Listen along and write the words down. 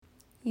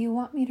You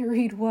want me to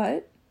read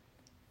what?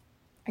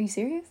 Are you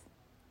serious?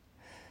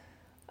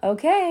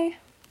 Okay.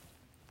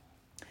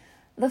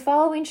 The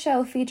following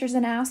show features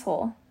an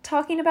asshole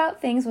talking about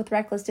things with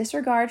reckless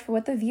disregard for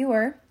what the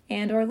viewer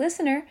and or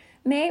listener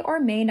may or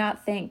may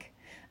not think.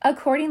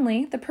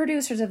 Accordingly, the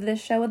producers of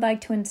this show would like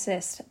to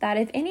insist that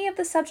if any of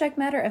the subject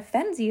matter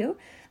offends you,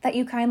 that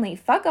you kindly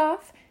fuck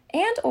off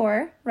and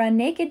or run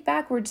naked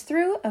backwards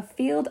through a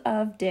field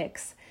of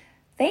dicks.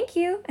 Thank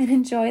you and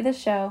enjoy the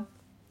show.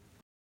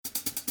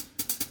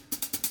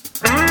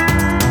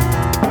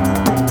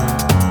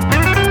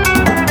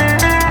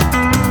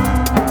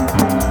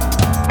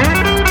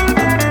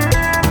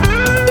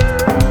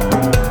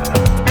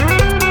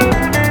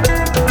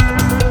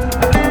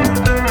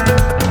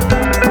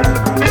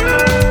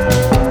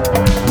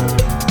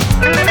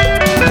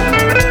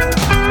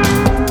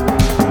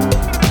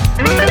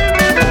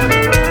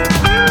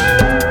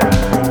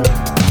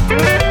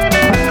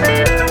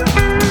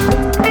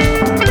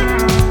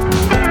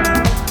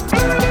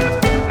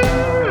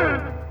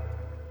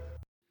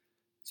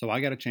 So I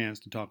got a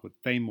chance to talk with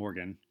Faye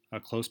Morgan, a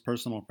close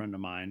personal friend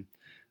of mine,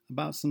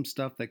 about some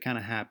stuff that kind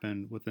of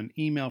happened with an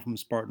email from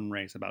Spartan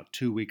Race about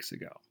 2 weeks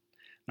ago.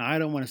 Now, I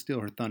don't want to steal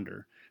her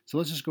thunder, so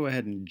let's just go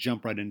ahead and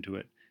jump right into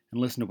it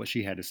and listen to what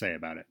she had to say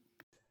about it.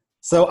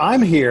 So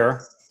I'm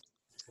here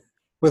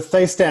with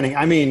Faye Standing.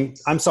 I mean,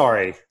 I'm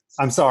sorry.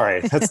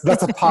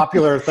 That's a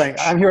popular thing.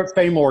 I'm here at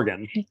Faye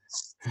Morgan.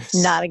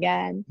 Not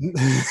again.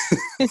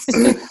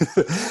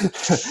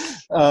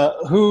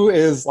 Who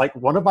is like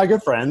one of my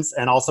good friends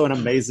and also an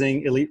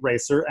amazing elite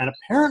racer, and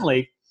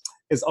apparently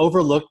is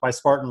overlooked by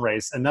Spartan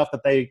Race enough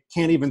that they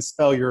can't even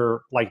spell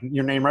your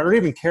name right, or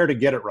even care to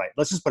get it right.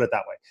 Let's just put it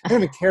that way. They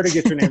don't even care to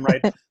get your name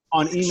right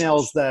on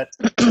emails that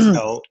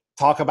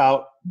talk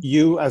about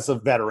you as a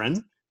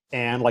veteran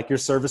and like your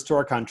service to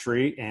our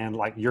country and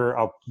like you're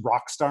a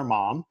rock star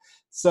mom.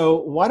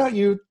 So why don't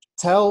you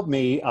tell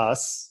me,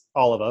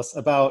 all of us,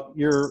 about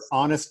your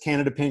honest,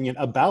 candid opinion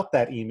about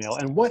that email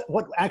and what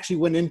actually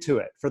went into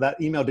it for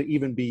that email to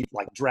even be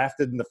like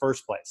drafted in the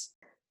first place?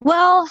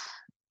 Well,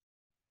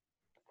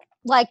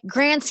 like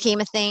grand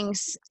scheme of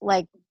things,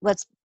 like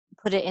let's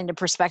put it into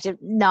perspective,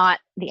 not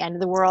the end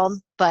of the world,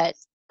 but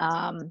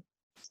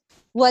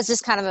was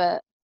just kind of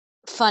a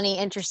funny,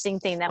 interesting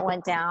thing that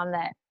went down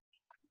that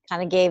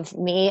kind of gave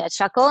me a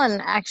chuckle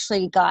and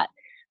actually got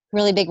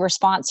really big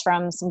response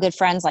from some good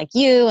friends like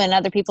you and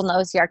other people in the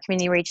OCR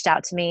community reached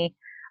out to me.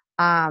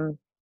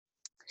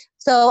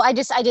 So I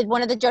did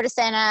one of the Joe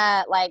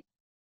DeSena, like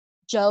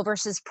Joe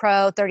versus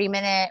Pro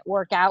 30-minute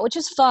workout, which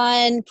was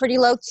fun, pretty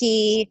low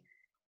key.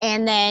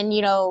 And then,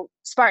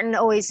 Spartan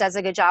always does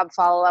a good job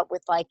follow up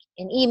with like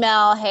an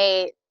email.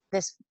 Hey,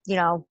 this,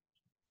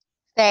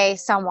 say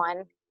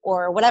someone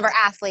or whatever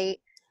athlete,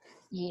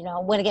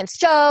 went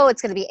against Joe.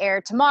 It's going to be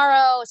aired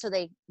tomorrow. So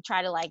they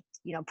try to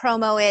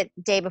promo it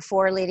day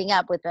before leading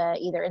up with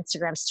either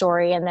Instagram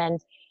story. And then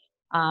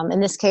in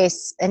this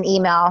case, an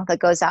email that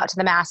goes out to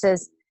the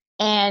masses.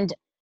 And,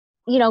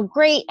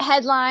 great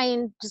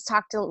headline, just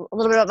talked a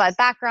little bit about my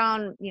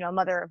background,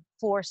 mother of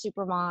 4,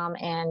 super mom,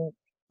 and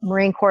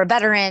Marine Corps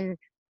veteran.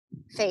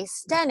 Faye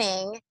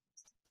Stenning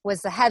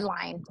was the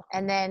headline,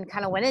 and then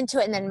kind of went into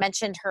it and then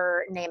mentioned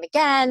her name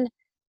again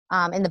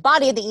in the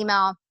body of the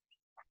email.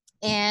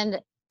 And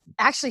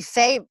actually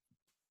Faye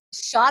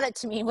shot it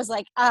to me and was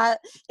like,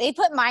 they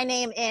put my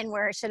name in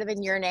where it should have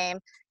been your name.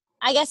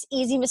 I guess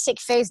easy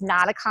mistake. Faye's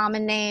not a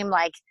common name.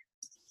 Like,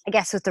 I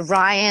guess with the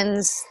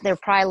Ryans, they're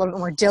probably a little bit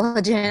more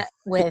diligent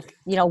with,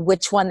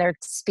 which one they're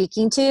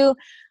speaking to.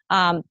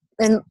 And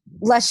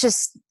let's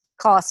just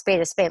call a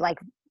spade a spade. Like,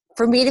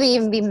 for me to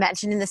even be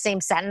mentioned in the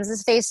same sentence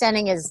as Faye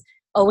Stenning is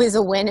always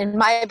a win in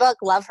my book.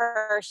 Love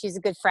her. She's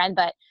a good friend,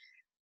 but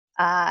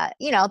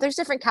there's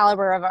different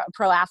caliber of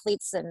pro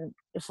athletes. And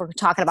if we're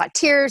talking about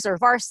tiers or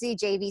varsity,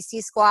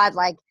 JVC squad,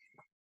 like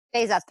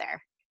Faye's up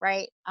there.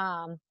 Right.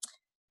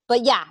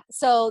 But yeah,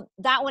 so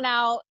that went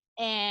out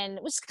and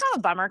it was kind of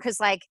a bummer. Cause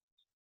like,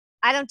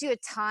 I don't do a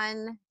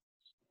ton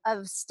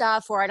of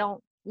stuff where I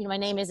don't, my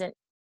name isn't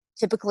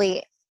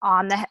typically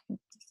on the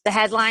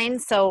headline.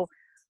 So,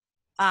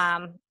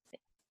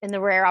 in the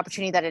rare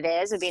opportunity that it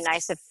is, it'd be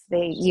nice if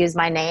they use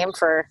my name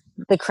for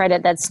the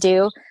credit that's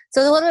due.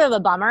 So it's a little bit of a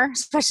bummer,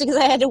 especially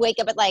because I had to wake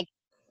up at like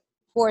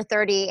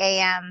 4:30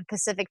 a.m.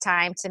 Pacific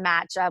time to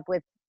match up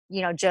with,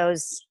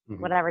 Joe's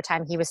whatever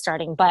time he was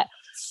starting. But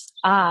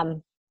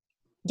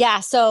yeah,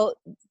 so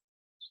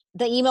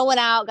the email went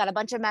out, got a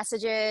bunch of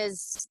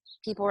messages.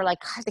 People were like,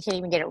 God, they can't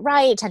even get it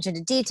right. Attention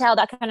to detail,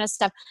 that kind of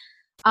stuff.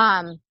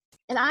 And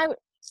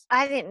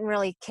I didn't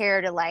really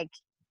care to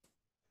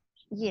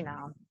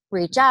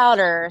reach out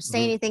or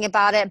say anything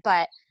about it,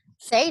 but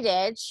Faye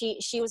did.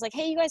 She was like,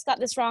 hey, you guys got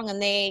this wrong.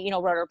 And they,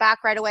 wrote her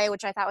back right away,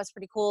 which I thought was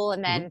pretty cool.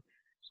 And then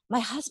my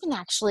husband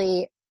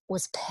actually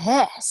was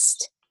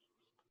pissed.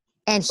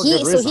 And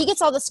he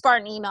gets all the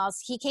Spartan emails.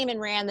 He came and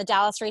ran the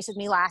Dallas race with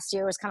me last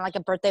year. It was kind of like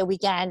a birthday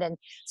weekend. And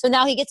so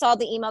now he gets all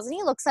the emails and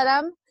he looks at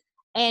them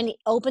and he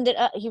opened it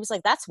up. He was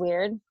like, that's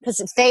weird. Because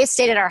Faye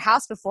stayed at our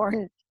house before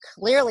and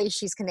clearly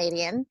she's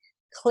Canadian.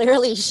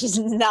 clearly she's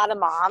not a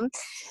mom,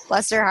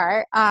 bless her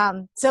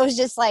heart. So it was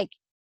just like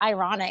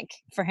ironic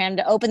for him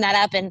to open that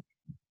up. And,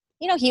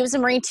 he was a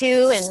Marine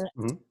too, and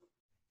Mhm.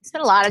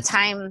 spent a lot of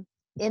time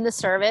in the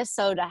service.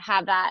 So to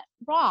have that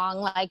wrong,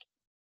 like,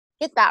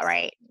 get that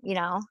right,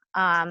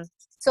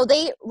 So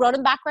they wrote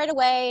him back right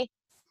away,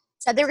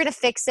 said they were going to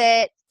fix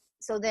it.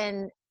 So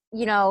then,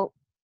 a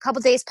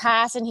couple days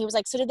passed and he was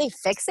like, so did they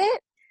fix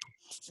it?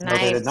 And No,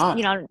 they did not.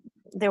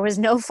 there was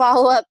no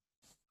follow-up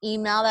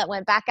email that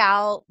went back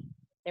out.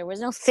 There was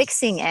no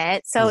fixing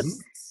it. So,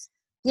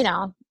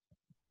 Mhm.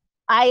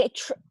 I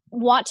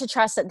want to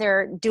trust that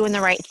they're doing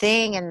the right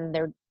thing and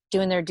they're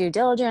doing their due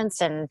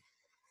diligence and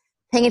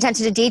paying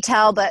attention to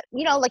detail. But,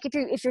 like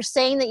if you're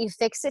saying that you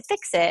fix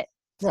it.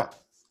 Yeah,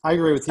 I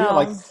agree with you.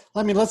 Like, So,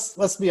 I mean,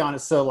 let's be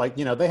honest. So, like,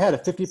 they had a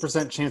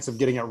 50% chance of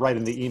getting it right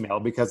in the email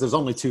because there's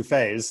only two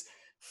phase.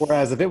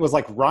 Whereas if it was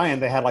like Ryan,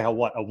 they had like a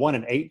 1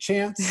 in 8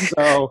 chance.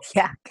 So,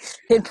 yeah,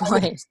 good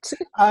point.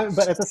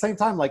 but at the same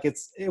time, like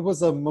it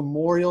was a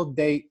Memorial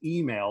Day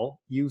email.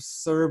 You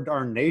served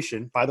our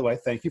nation. By the way,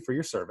 thank you for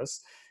your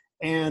service.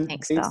 And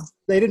Thanks, they, Bill.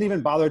 they didn't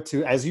even bother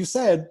to, as you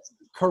said,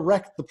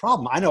 correct the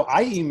problem. I know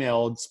I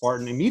emailed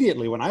Spartan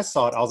immediately when I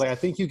saw it. I was like, I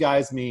think you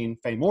guys mean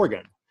Faye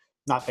Morgan,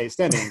 not Faye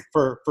Stending,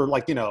 for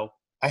like,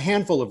 a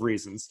handful of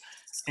reasons.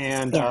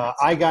 And Yeah.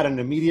 I got an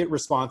immediate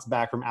response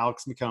back from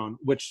Alex McCone,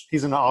 which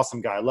he's an awesome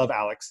guy. I love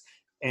Alex.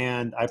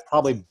 And I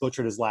probably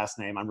butchered his last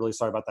name. I'm really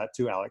sorry about that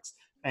too, Alex.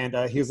 And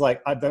he was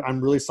like,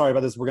 I'm really sorry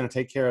about this. We're going to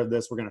take care of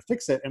this. We're going to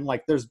fix it. And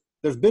like, there's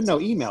been no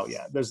email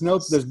yet. There's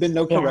been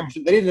no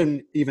correction. They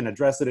didn't even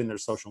address it in their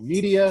social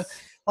media,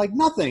 like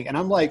nothing. And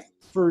I'm like,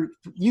 for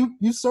you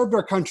served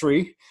our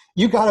country.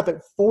 You got up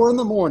at 4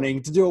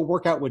 a.m. to do a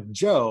workout with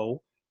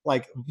Joe.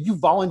 Like, you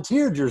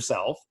volunteered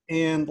yourself,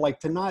 and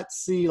like to not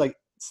see like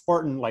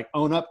Spartan like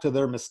own up to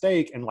their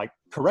mistake and like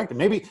correct it.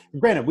 Maybe,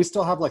 granted, we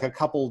still have like a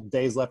couple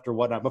days left or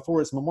whatnot before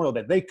it's Memorial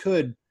Day. They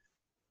could,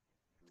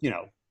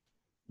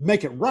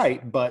 make it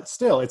right, but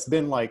still, it's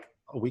been like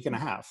a week and a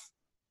half.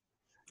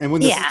 And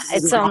when this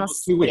It's is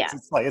almost 2 weeks,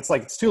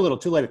 it's too little,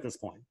 too late at this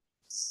point.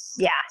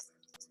 Yeah.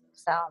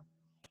 So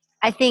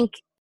I think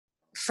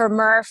for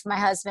Murph, my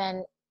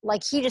husband,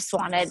 like he just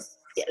wanted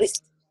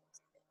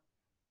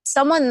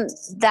someone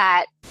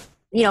that,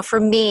 for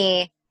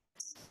me,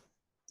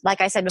 like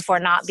I said before,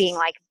 not being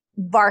like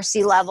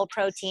varsity level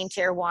protein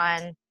tier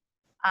 1.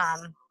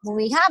 When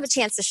we have a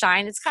chance to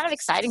shine, it's kind of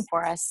exciting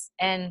for us.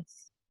 And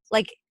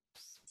like,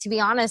 to be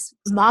honest,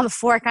 mom of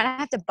 4, I kind of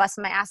have to bust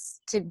my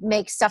ass to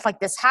make stuff like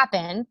this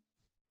happen.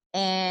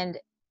 And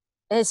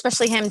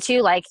especially him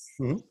too. Like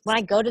when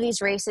I go to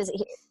these races,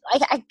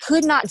 I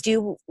could not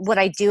do what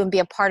I do and be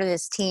a part of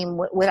this team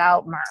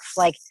without Murph.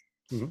 Like,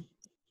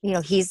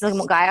 he's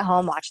the guy at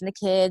home watching the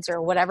kids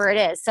or whatever it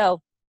is.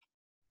 So,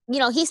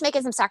 he's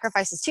making some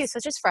sacrifices too. So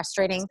it's just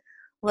frustrating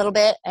a little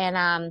bit.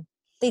 And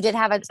they did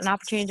have an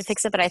opportunity to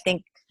fix it, but I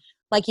think,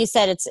 like you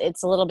said,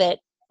 it's a little bit,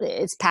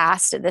 it's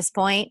past at this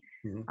point.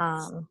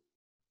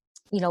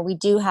 We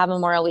do have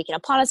Memorial Weekend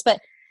upon us, but,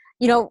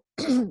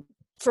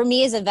 for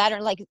me as a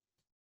veteran, like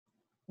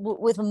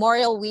with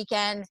Memorial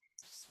Weekend,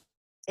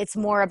 it's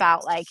more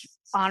about like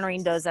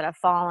honoring those that have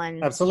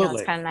fallen. Absolutely.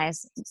 It's kind of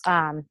nice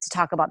to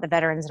talk about the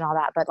veterans and all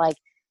that, but like,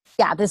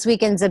 yeah, this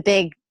weekend's a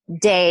big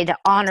day to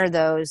honor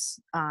those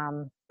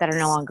that are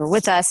no longer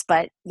with us.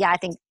 But yeah, I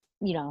think,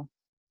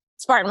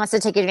 Spartan wants to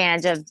take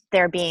advantage of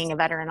there being a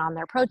veteran on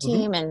their pro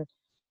team and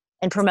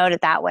promote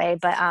it that way.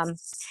 But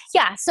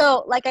yeah,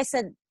 so like I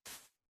said,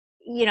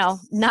 not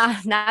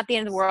the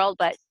end of the world,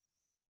 but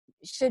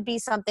should be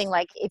something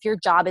like, if your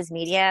job is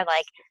media,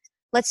 like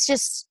let's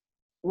just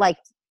like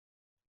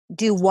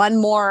do one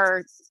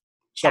more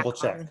double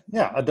check.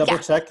 A double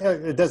check.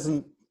 It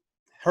doesn't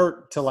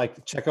hurt to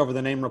like check over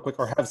the name real quick,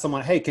 or have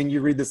someone, hey, can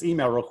you read this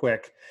email real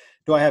quick?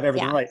 Do I have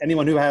everything right?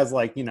 Anyone who has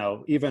like,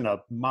 even a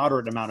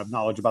moderate amount of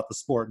knowledge about the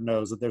sport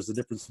knows that there's a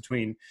difference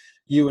between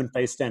you and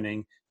Faye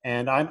Stending.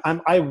 And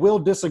I will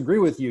disagree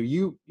with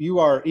you. You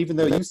are, even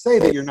though you say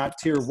that you're not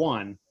tier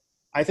 1,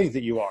 I think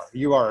that you are.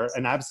 You are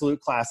an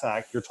absolute class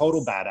act. You're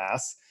total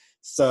badass.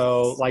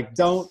 So like,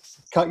 don't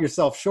cut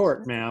yourself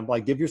short, man.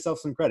 Like, give yourself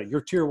some credit.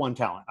 You're tier 1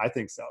 talent. I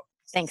think so.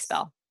 Thanks,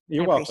 Bill.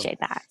 You're welcome. Appreciate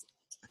that.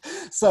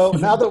 So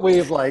now that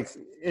we've like,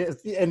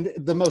 in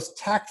the most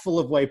tactful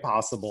of way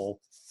possible,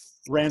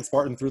 ran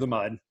Spartan through the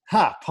mud.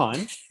 Ha,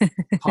 pun.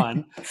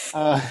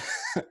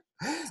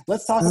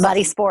 Let's talk about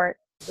muddy sport.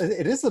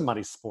 It is a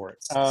muddy sport.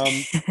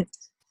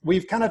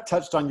 We've kind of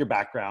touched on your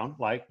background.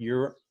 Like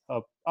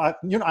I'm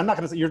not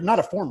going to say you're not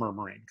a former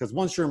Marine, because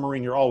once you're a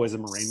Marine, you're always a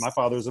Marine. My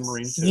father's a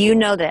Marine too. You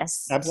know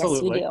this.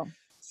 Absolutely. Yes, you do.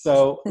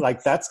 So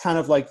like, that's kind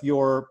of like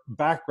your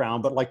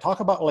background, but like talk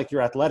about like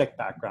your athletic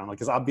background, like,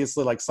 because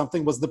obviously like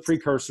something was the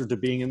precursor to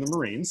being in the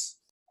Marines.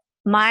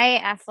 My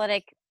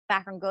athletic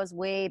background goes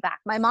way back.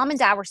 My mom and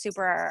dad were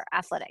super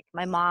athletic.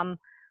 My mom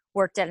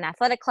worked at an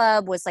athletic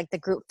club, was like the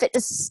group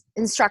fitness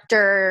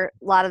instructor,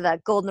 a lot of the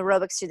golden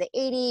aerobics through the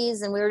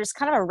 80s. And we were just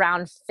kind of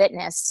around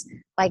fitness.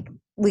 Like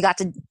we got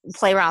to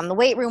play around the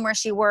weight room where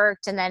she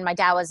worked. And then my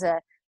dad was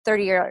a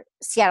 30-year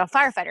Seattle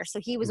firefighter. So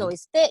he was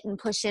always fit and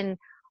pushing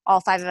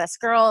all 5 of us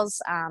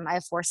girls. I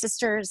have 4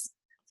 sisters.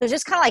 So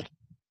just kind of like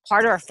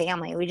part of our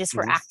family. We just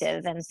were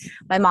active. And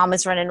my mom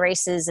was running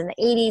races in the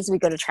 80s. We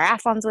go to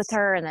triathlons with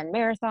her and then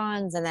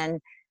marathons. And then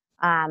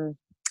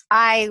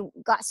I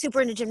got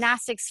super into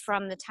gymnastics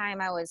from the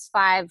time I was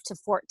 5 to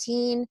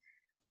 14.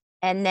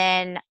 And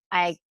then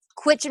I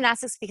quit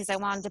gymnastics because I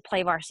wanted to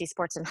play varsity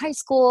sports in high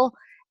school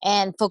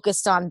and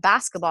focused on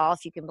basketball,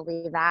 if you can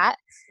believe that.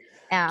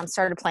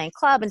 Started playing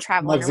club and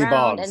traveling Muggsy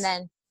around. Boggs. And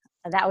then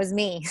that was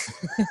me,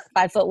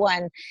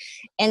 5'1".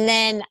 And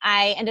then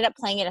I ended up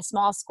playing at a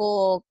small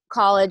school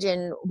college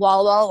in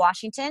Walla Walla,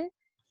 Washington,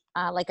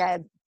 like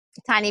a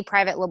tiny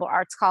private liberal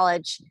arts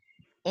college.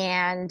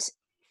 And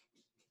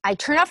I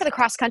turned out for the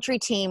cross country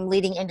team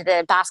leading into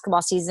the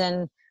basketball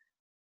season.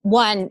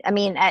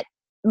 At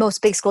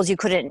most big schools, you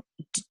couldn't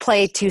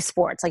play 2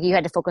 sports. Like you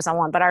had to focus on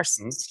one, but our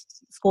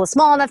school was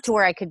small enough to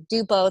where I could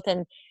do both.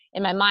 And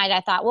in my mind,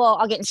 I thought, well,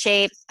 I'll get in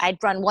shape. I'd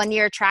run 1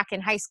 year track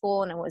in high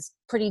school and I was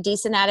pretty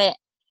decent at it.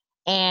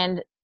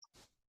 And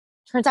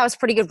turns out I was a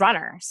pretty good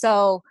runner.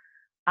 So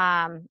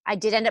I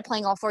did end up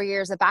playing all 4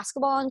 years of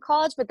basketball in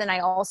college, but then I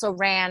also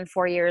ran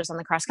 4 years on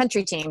the cross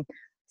country team.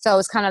 So it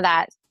was kind of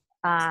that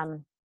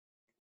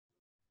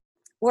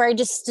where I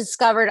just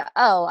discovered,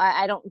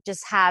 I don't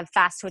just have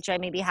fast twitch. I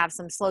maybe have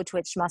some slow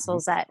twitch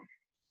muscles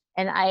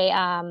and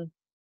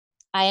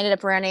I ended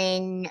up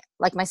running,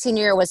 like my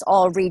senior year was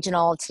all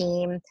regional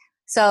team.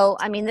 So,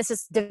 this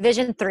is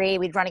Division III.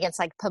 We'd run against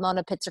like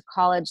Pomona, Pitzer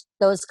College,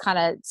 those kind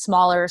of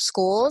smaller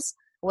schools.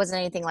 It wasn't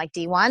anything like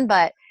D1,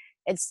 but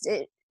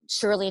it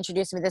surely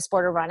introduced me to the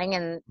sport of running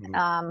and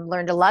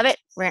learned to love it,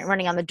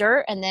 running on the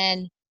dirt. And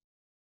then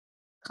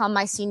come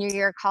my senior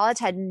year of college,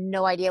 had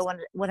no idea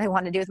what I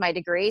wanted to do with my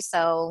degree.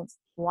 So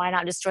why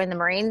not just join the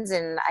Marines?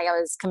 And I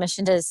was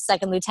commissioned as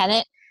second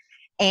lieutenant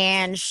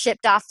and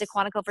shipped off to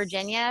Quantico,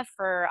 Virginia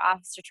for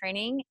officer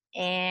training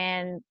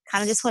and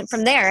kind of just went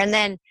from there. And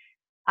then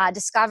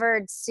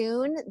discovered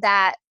soon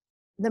that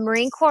the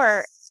Marine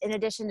Corps, in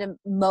addition to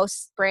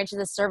most branches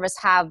of service,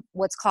 have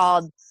what's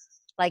called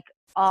like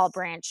all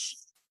branch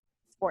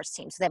sports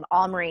teams. So they have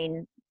all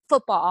Marine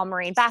football, all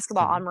Marine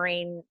basketball, all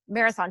Marine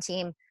marathon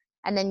team.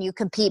 And then you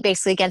compete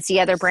basically against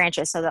the other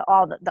branches. So the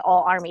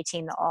all Army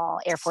team, the all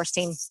Air Force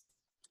team.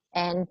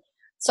 And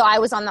so I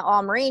was on the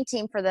all Marine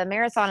team for the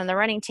marathon and the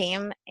running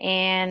team.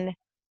 And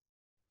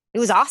it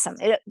was awesome.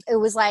 It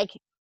was like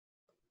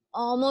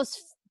almost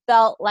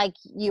felt like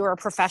you were a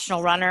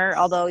professional runner,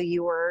 although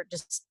you were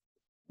just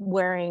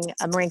wearing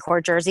a Marine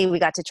Corps jersey. We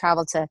got to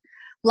travel to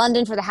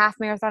London for the half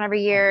marathon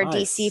every year,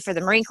 nice. DC for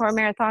the Marine Corps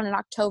marathon in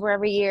October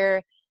every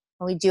year.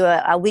 And we do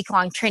a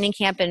week-long training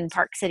camp in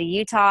Park City,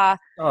 Utah,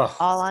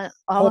 all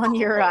on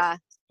your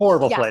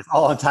horrible place,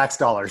 all on tax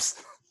dollars.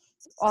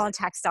 All on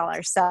tax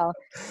dollars. So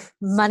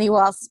money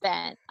well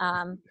spent.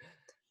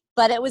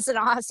 But it was an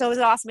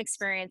awesome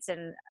experience.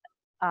 And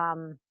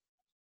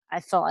I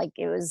felt like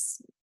it was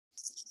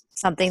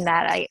something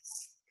that I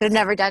could have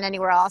never done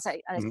anywhere else. I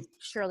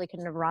surely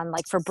couldn't have run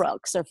like for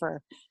Brooks or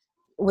for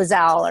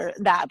Wazelle or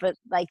that, but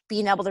like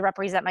being able to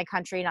represent my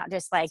country, not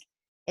just like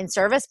in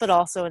service, but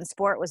also in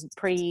sport, was a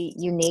pretty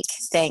unique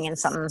thing and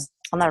something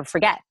I'll never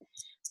forget.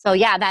 So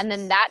yeah,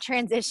 then that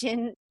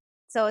transition.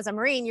 So as a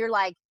Marine, you're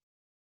like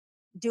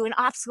doing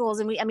obstacles,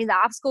 and the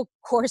obstacle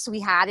course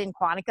we had in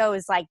Quantico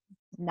is like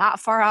not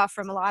far off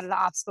from a lot of the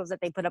obstacles that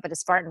they put up at a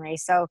Spartan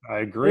race. So I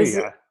agree.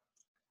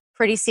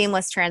 Pretty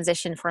seamless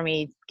transition for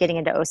me getting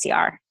into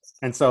OCR.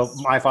 And so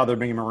my father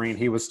being a Marine,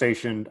 he was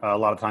stationed a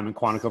lot of time in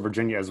Quantico,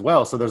 Virginia as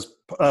well. So there's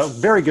a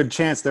very good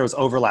chance there was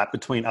overlap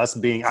between us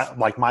being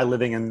like my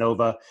living in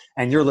Nova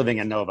and you're living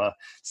in Nova.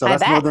 So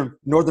that's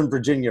Northern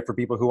Virginia for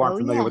people who aren't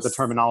familiar with the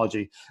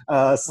terminology.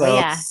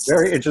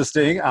 Very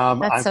interesting.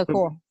 That's so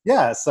cool.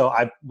 Yeah. So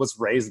I was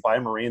raised by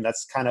a Marine.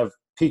 That's kind of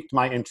piqued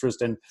my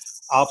interest in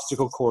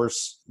obstacle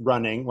course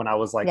running when I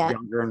was like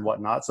younger and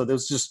whatnot. So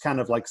this just kind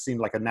of like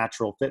seemed like a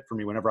natural fit for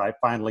me whenever I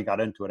finally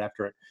got into it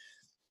after it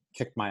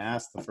kicked my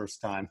ass the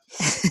first time.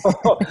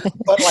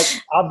 But like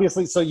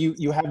obviously, so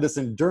you have this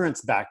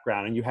endurance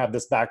background and you have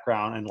this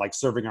background and like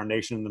serving our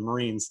nation in the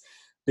Marines,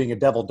 being a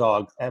devil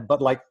dog.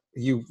 But like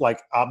you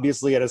like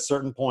obviously at a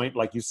certain point,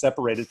 like you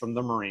separated from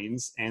the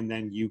Marines and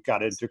then you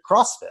got into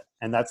CrossFit.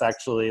 And that's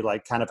actually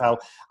like kind of how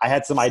I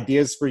had some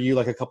ideas for you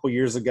like a couple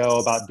years ago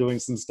about doing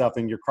some stuff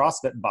in your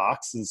CrossFit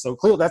box. And so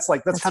clearly that's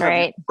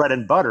kind of bread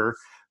and butter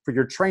for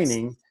your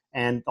training.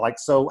 And like,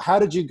 so how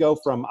did you go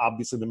from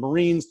obviously the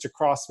Marines to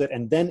CrossFit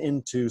and then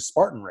into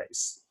Spartan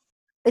Race?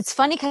 It's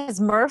funny because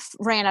Murph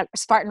ran a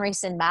Spartan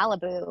Race in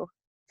Malibu,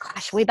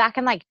 way back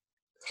in like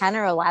 10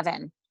 or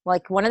 11,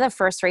 like one of the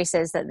first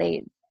races that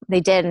they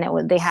did.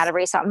 And they had a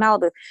race out in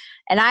Malibu,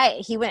 and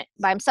he went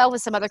by himself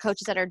with some other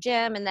coaches at our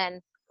gym. And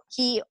then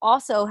he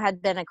also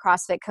had been a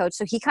CrossFit coach.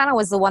 So he kind of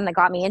was the one that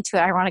got me into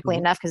it, ironically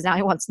enough, because now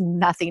he wants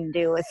nothing to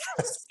do with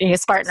being a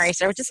Spartan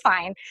racer, which is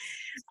fine.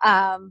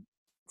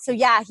 So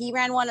yeah, he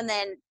ran one, and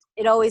then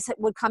it always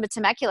would come to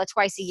Temecula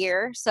twice a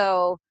year.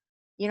 So,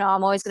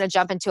 I'm always going to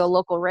jump into a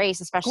local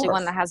race, especially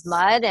one that has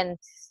mud, and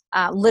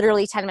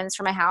literally 10 minutes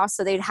from my house.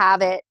 So they'd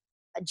have it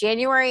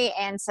January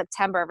and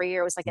September every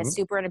year was like a Mhm.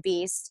 super and a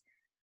beast.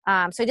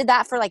 So I did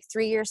that for like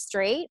 3 years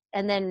straight.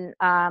 And then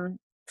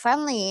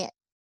finally,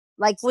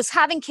 like, was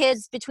having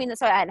kids between the,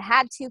 so I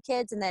had 2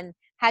 kids and then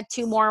had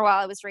 2 more while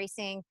I was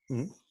racing,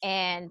 Mhm.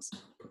 and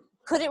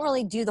couldn't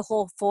really do the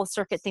whole full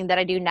circuit thing that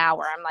I do now,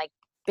 where I'm like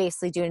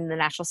basically doing the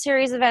national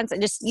series events.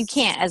 And just, you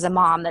can't, as a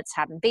mom that's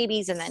having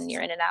babies and then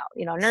you're in and out,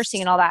 you know,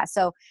 nursing and all that.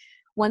 So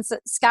once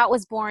Scout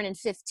was born in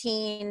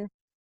 15,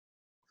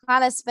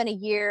 kind of spent a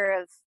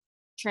year of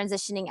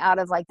transitioning out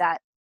of like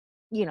that,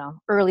 you know,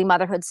 early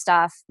motherhood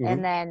stuff, Mhm.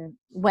 and then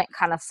went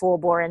kind of full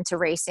bore into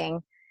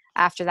racing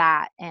after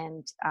that,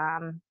 and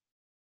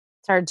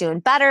started doing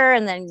better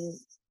and then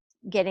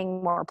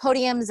getting more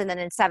podiums. And then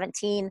in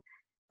 17,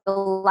 the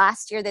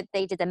last year that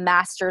they did the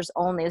Masters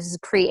only, this is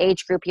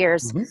pre-age group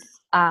years,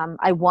 Mhm.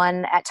 I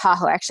won at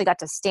Tahoe. I actually got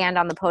to stand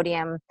on the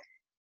podium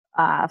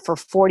for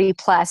 40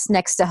 plus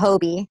next to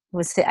Hobie. It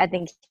was, I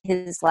think,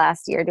 his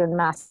last year doing the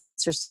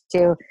Masters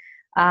too.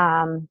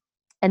 And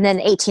then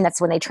 18, that's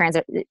when they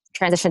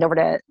transitioned over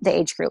to the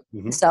age group.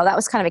 Mhm. So that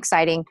was kind of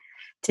exciting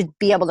to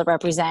be able to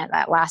represent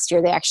that. Last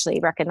year, they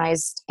actually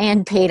recognized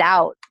and paid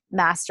out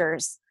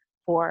Masters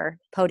for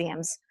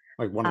podiums.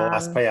 Like one of the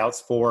last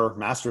payouts for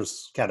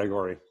Masters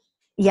category.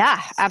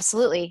 Yeah,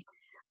 absolutely.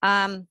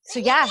 So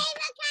yeah.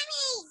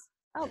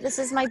 Oh, this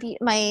is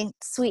my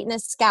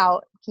sweetness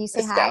Scout. Can you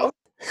say hi?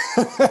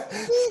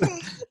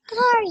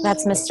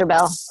 That's Mr.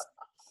 Bell.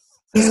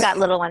 He's got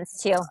little ones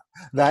too.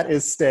 That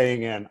is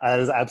staying in. That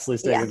is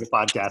absolutely staying in the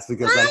podcast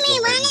because that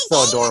is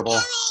so adorable.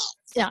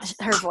 No,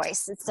 her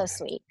voice. It's so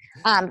sweet.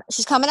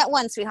 She's coming at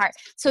 1, sweetheart.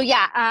 So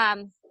yeah,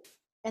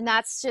 and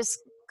that's just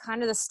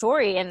kind of the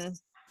story, and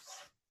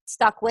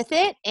stuck with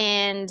it.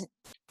 And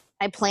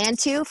I plan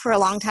to for a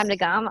long time to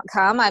come.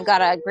 I've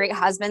got a great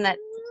husband that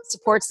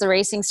supports the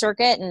racing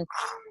circuit, and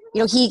you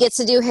know, he gets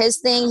to do his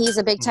thing. He's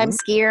a big time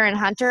skier and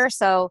hunter.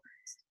 So,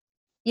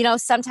 you know,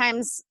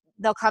 sometimes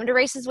they'll come to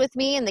races with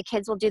me and the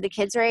kids will do the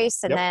kids race.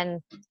 And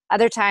then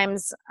other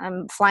times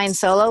I'm flying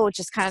solo, which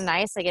is kind of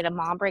nice. I get a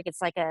mom break.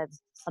 It's like a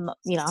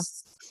you know,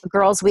 a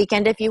girls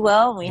weekend, if you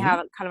will. We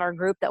have kind of our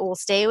group that we'll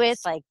stay with,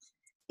 like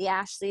the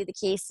Ashley, the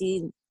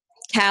Casey,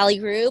 Callie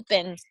group.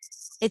 And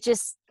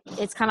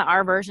it's kind of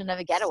our version of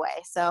a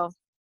getaway. So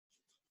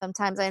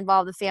sometimes I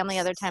involve the family,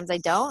 other times I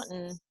don't.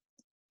 And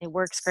it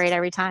works great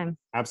every time.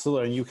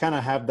 Absolutely. And you kind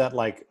of have that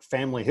like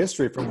family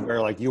history from where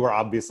like you were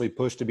obviously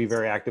pushed to be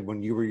very active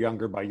when you were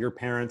younger by your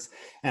parents.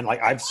 And like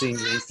I've seen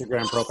your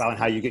Instagram profile and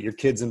how you get your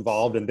kids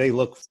involved and they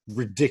look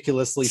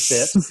ridiculously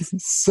fit.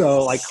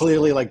 So like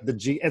clearly like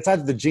it's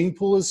either the gene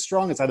pool is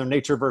strong, it's either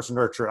nature versus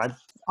nurture.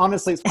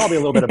 Honestly, it's probably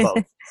a little bit of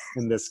both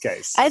in this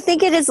case. I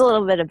think it is a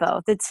little bit of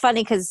both. It's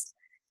funny because,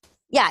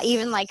 yeah,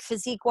 even like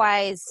physique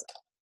wise,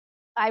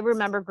 I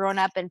remember growing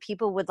up and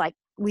people would like,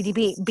 we'd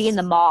be in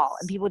the mall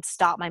and people would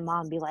stop my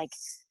mom and be like,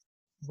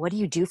 what do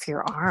you do for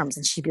your arms?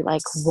 And she'd be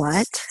like,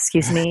 what?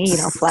 Excuse me, you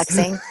know,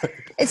 flexing.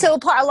 And so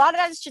a lot of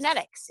that is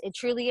genetics. It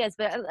truly is.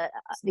 But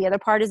the other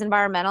part is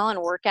environmental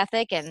and work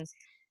ethic. And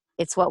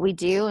it's what we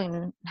do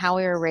and how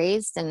we were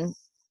raised. And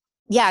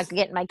yeah,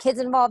 getting my kids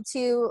involved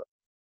too.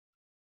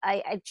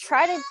 I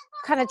try to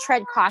kind of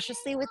tread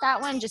cautiously with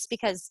that one just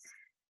because,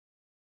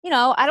 you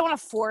know, I don't want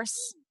to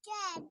force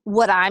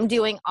what I'm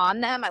doing on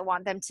them. I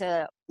want them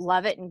to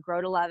love it and grow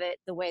to love it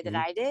the way that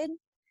I did.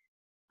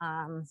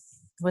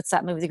 What's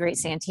that movie, The Great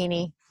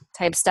Santini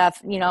type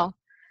stuff? You know,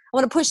 I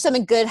want to push them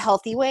in good,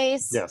 healthy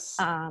ways. Yes.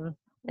 And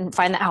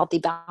find that healthy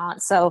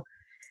balance. So,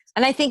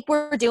 and I think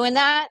we're doing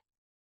that.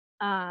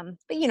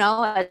 But you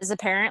know, as a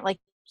parent, like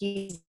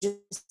you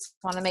just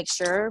want to make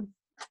sure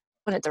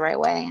doing it the right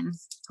way, and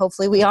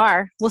hopefully we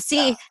are. We'll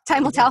see.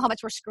 Time will tell how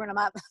much we're screwing them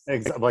up.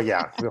 Exactly. Well,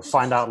 yeah, we'll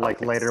find out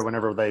like later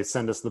whenever they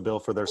send us the bill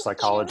for their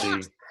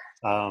psychology,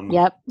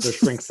 their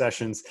shrink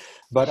sessions.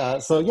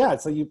 But so yeah,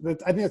 so I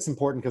think it's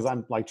important because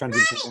I'm like trying to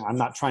do something. I'm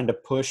not trying to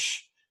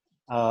push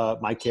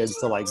my kids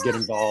to like get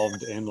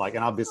involved in like,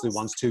 and obviously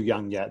one's too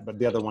young yet, but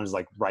the other one is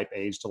like ripe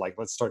age to like,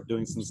 let's start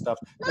doing some stuff.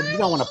 But you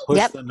don't want to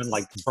push them and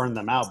like burn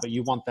them out, but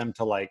you want them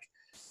to like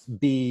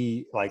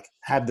be like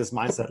have this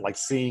mindset like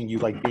seeing you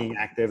like being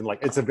active and like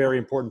it's a very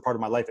important part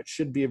of my life. It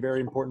should be a very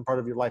important part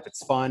of your life.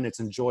 It's fun, it's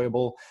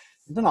enjoyable.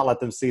 Do not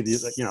let them see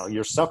the, you know,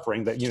 you're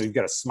suffering, that you know you've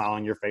got a smile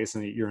on your face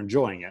and you're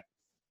enjoying it.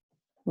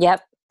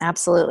 Yep,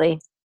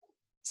 absolutely.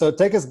 So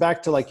take us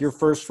back to like your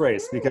first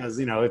race, because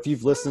you know if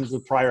you've listened to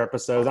prior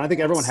episodes, and I think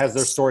everyone has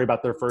their story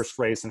about their first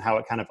race and how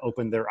it kind of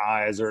opened their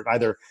eyes or it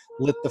either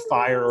lit the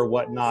fire or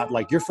whatnot.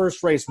 Like your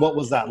first race, what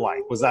was that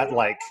like? Was that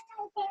like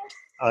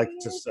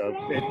just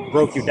it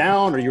broke you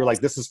down, or you were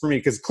like, this is for me?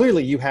 Because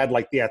clearly you had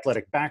like the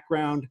athletic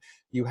background,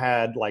 you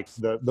had like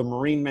the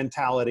Marine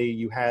mentality,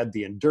 you had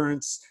the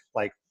endurance.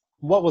 Like,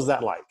 what was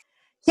that like?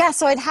 Yeah,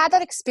 so I'd had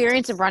that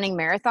experience of running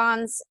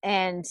marathons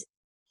and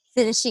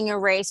finishing a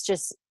race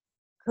just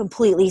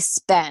completely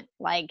spent,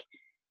 like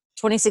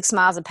 26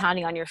 miles of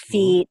pounding on your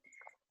feet.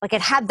 Like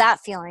I'd had that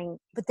feeling.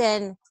 But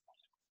then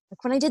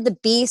like when I did the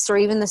Beast or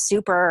even the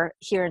Super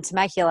here in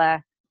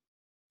Temecula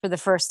for the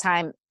first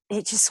time,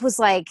 it just was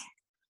like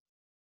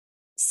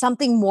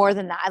something more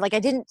than that. Like, I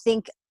didn't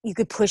think you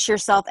could push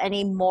yourself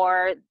any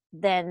more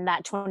than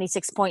that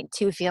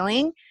 26.2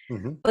 feeling.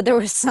 Mm-hmm. But there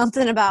was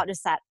something about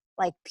just that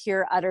like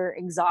pure utter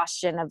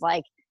exhaustion of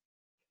like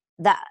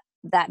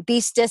that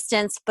beast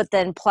distance, but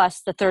then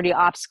plus the 30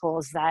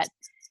 obstacles that,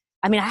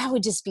 I mean, I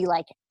would just be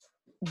like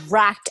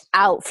racked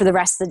out for the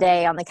rest of the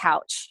day on the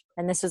couch.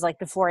 And this was like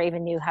before I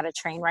even knew how to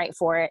train right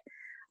for it.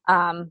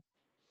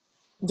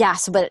 Yeah.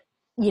 So, but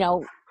you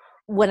know,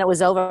 when it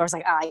was over, I was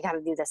like, oh, I got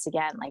to do this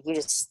again. Like, you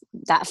just,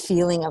 that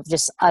feeling of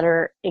just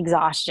utter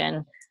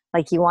exhaustion,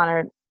 like you want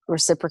to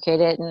reciprocate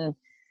it. And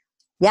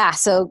yeah,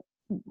 so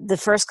the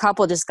first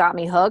couple just got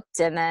me hooked.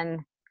 And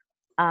then,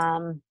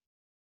 I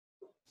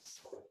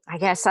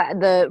guess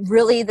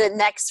the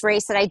next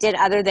race that I did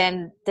other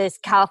than this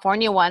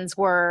California ones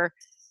were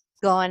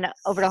going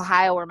over to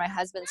Ohio where my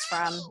husband's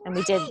from. And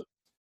we did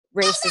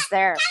races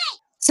there.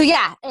 So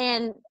yeah.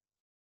 And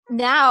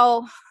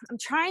now I'm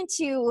trying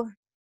to,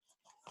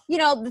 you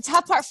know, the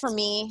tough part for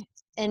me,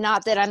 and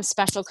not that I'm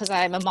special because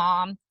I'm a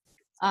mom,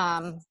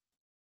 and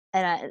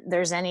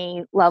there's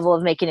any level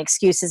of making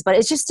excuses, but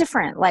it's just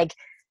different. Like,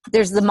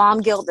 there's the mom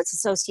guilt that's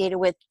associated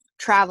with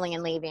traveling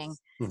and leaving.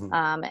 Mm-hmm.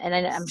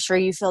 And I'm sure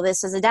you feel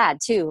this as a dad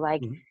too.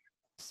 Like, Mm-hmm.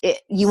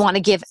 You want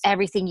to give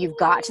everything you've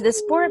got to this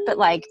sport, but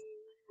like,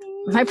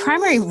 my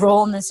primary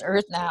role on this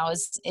earth now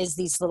is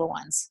these little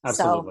ones.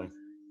 Absolutely.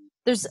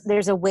 So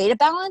there's a way to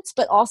balance,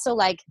 but also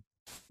like,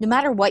 no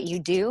matter what you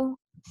do,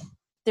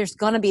 there's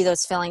going to be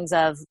those feelings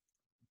of,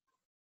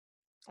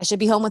 I should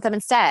be home with them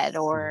instead,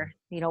 or,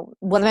 you know,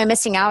 what am I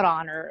missing out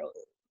on? Or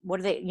what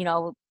are they, you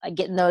know,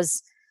 getting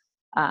those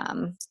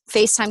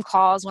FaceTime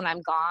calls when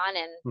I'm gone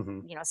and,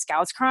 Mm-hmm. you know,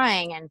 Scout's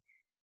crying, and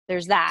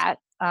there's that.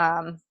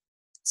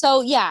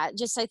 So yeah,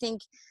 just, I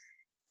think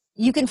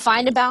you can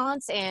find a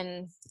balance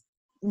and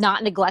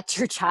not neglect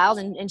your child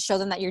and show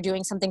them that you're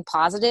doing something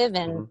positive.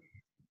 And,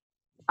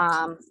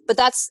 but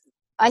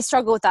I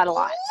struggle with that a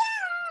lot.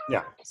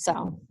 Yeah.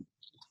 So.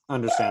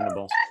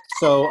 Understandable.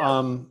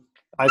 So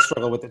I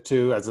struggle with it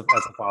too as a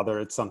father.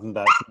 It's something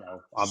that, you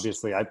know,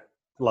 obviously I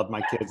love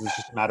my kids. It's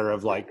just a matter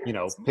of like, you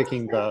know,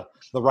 picking the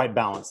right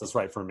balance that's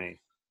right for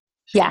me.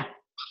 Yeah.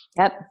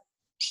 Yep.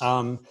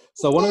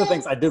 So one of the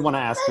things I did want to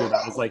ask you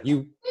about is like,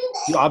 you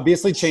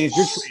obviously changed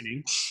your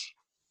training,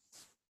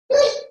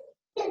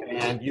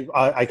 and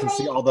I can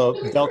see all the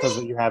deltas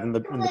that you have in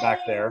the back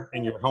there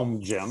in your home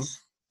gym.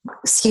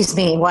 Excuse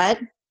me. What?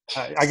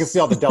 I can see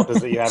all the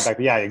deltas that you have back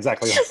there. Yeah,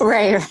 exactly.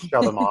 Right.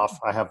 Show them off.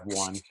 I have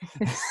one.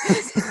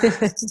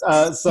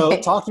 So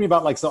talk to me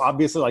about, like, so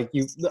obviously like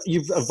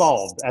you've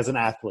evolved as an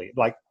athlete,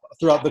 like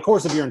throughout the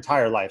course of your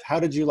entire life. How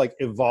did you like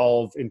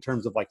evolve in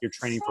terms of like your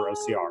training for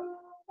OCR?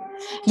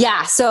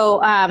 Yeah.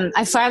 So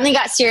I finally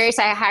got serious.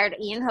 I hired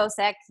Ian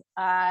Hosek,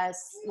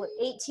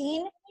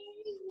 18.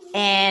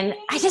 And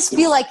I just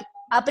feel like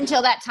up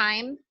until that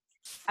time,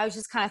 I was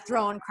just kind of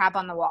throwing crap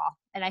on the wall.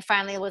 And I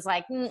finally was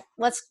like,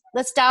 let's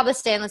dial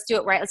this in. Let's do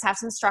it right. Let's have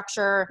some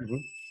structure.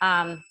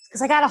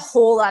 Because I got a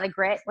whole lot of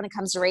grit when it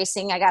comes to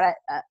racing. I got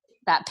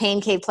that pain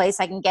cave place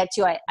I can get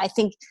to. I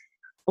think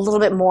a little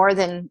bit more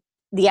than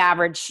the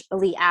average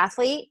elite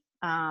athlete.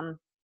 You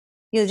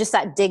know, just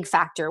that dig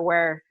factor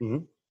where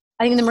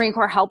I think the Marine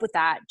Corps helped with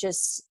that.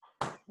 Just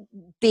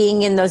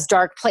being in those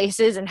dark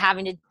places and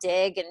having to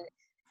dig and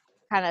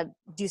kind of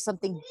do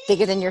something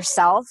bigger than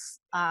yourself.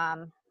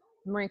 The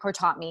Marine Corps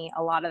taught me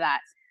a lot of that.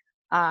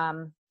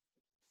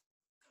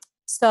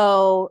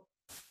 So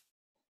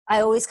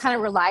I always kind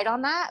of relied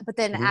on that, but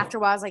then after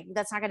a while I was like,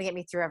 that's not going to get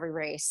me through every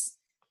race.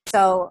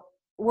 So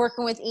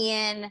working with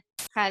Ian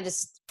kind of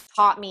just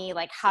taught me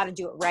like how to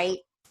do it right.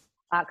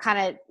 Kind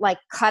of like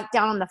cut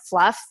down on the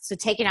fluff. So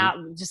taking out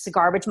just the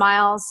garbage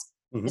miles,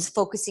 just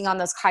focusing on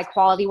those high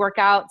quality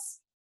workouts.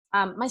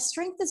 My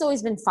strength has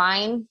always been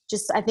fine.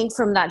 Just, I think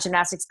from that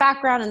gymnastics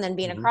background and then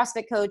being a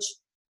CrossFit coach,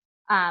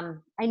 I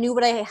knew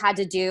what I had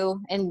to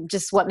do and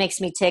just what makes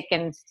me tick,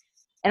 and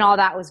all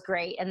that was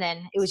great. And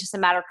then it was just a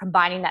matter of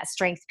combining that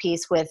strength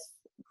piece with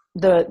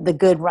the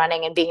good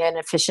running and being an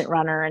efficient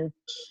runner,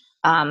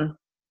 and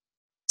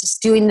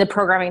just doing the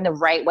programming the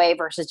right way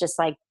versus just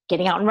like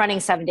getting out and running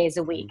 7 days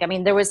a week. I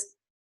mean, there was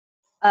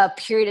a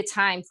period of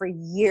time for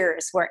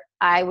years where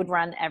I would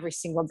run every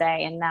single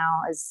day. And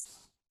now, as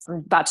I'm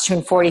about to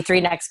turn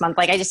 43 next month,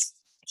 like I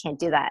can't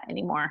do that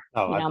anymore.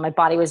 My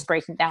body was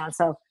breaking down.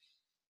 So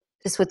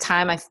just with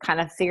time, I've kind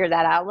of figured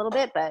that out a little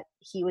bit, but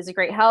he was a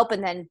great help.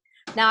 And then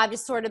now I've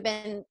just sort of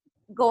been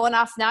going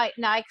off. Now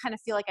I kind of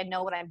feel like I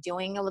know what I'm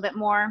doing a little bit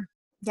more.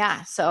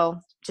 Yeah. So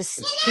just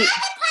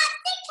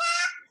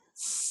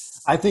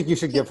I think you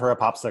should give her a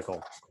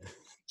popsicle.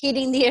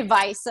 Heeding the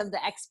advice of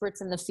the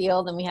experts in the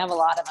field, and we have a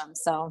lot of them.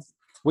 So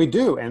we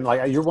do. And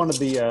like, you're one of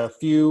the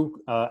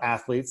few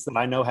athletes that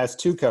I know has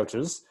two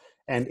coaches.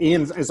 And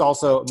Ian is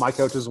also my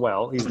coach as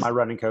well. He's my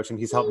running coach, and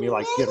he's helped me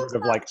like get rid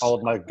of like all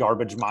of my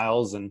garbage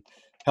miles and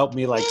helped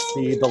me like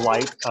see the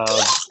light of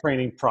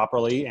training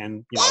properly.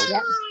 And, you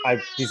know,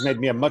 he's made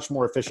me a much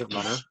more efficient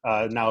runner.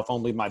 Now, if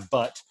only my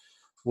butt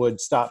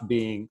would stop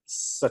being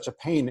such a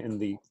pain in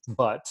the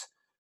butt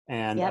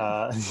and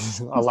Yep.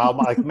 allow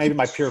maybe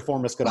my pure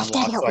form could Well, I can't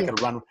unlock so help I you.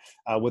 could run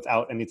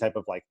without any type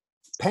of like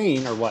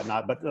pain or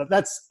whatnot. But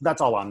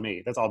that's all on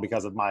me. That's all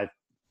because of my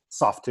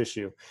soft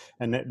tissue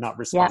and it not Yep.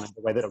 responding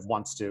the way that it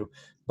wants to.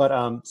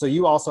 But so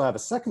you also have a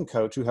second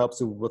coach who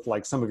helps you with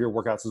like some of your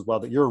workouts as well,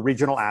 that you're a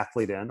regional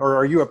athlete in, or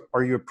are you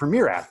a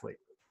premier athlete?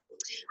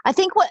 I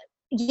think what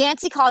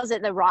Yancey calls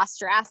it the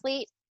roster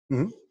athlete.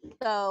 Mm-hmm.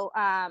 So,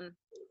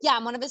 yeah,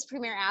 I'm one of his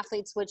premier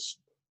athletes, which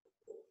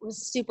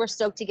was super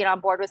stoked to get on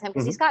board with him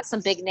because he's got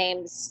some big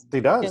names He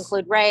to does.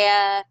 include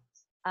Rhea,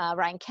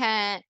 Ryan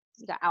Kent,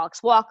 you got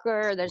Alex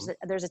Walker.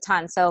 There's a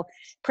ton. So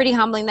pretty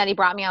humbling that he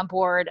brought me on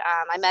board.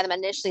 I met him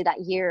initially that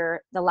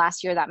year, the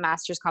last year, that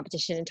Masters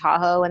competition in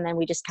Tahoe, and then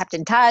we just kept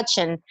in touch.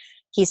 And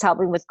he's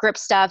helping with grip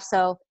stuff.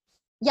 So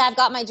yeah, I've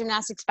got my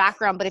gymnastics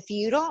background, but if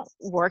you don't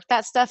work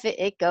that stuff,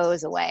 it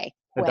goes away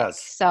quick. It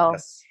does. So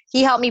Yes.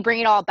 he helped me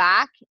bring it all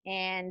back,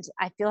 and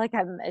I feel like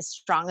I'm as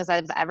strong as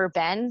I've ever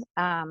been.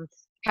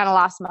 Kind of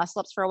lost muscle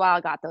ups for a while. I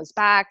got those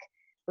back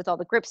with all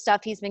the grip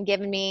stuff he's been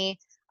giving me.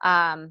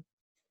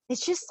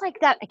 It's just like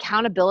that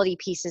accountability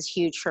piece is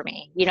huge for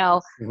me, you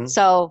know? Mhm.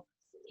 So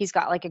he's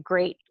got like a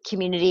great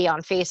community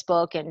on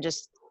Facebook and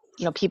just,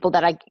 you know, people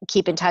that I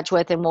keep in touch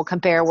with, and we'll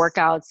compare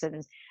workouts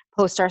and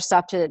post our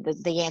stuff to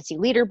the Yancey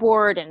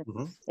leaderboard. And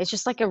Mhm. it's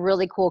just like a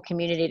really cool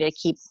community to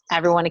keep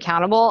everyone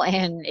accountable.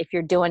 And if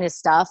you're doing his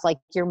stuff, like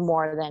you're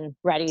more than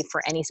ready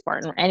for any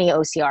Spartan or any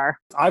OCR.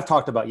 I've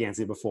talked about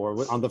Yancey before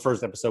on the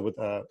first episode with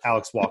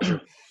Alex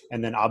Walker.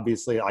 And then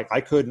obviously like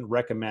I couldn't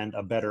recommend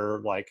a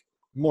better, like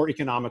more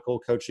economical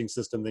coaching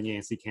system than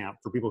Yancey Camp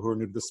for people who are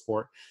new to the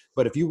sport.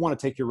 But if you want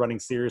to take your running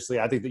seriously,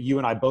 I think that you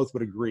and I both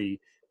would agree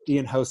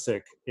Ian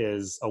Hosick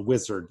is a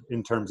wizard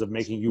in terms of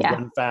making you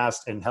run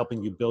fast and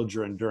helping you build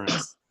your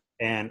endurance.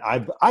 And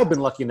I've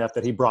been lucky enough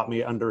that he brought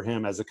me under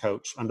him as a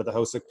coach under the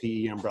Hosick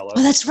PE umbrella.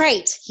 Oh, that's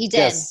right. He did.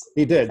 Yes,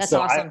 he did. That's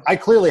so awesome. I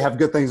clearly have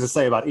good things to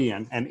say about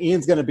Ian, and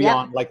Ian's going to be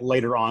on like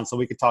later on, so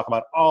we could talk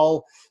about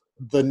all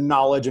the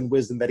knowledge and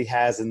wisdom that he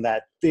has in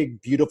that big,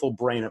 beautiful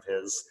brain of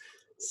his.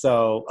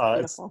 So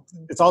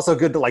it's also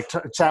good to like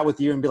chat with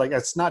you and be like,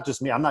 it's not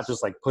just me. I'm not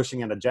just like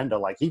pushing an agenda.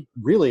 Like he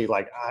really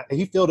like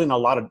he filled in a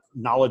lot of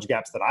knowledge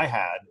gaps that I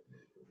had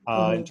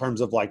in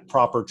terms of like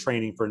proper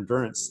training for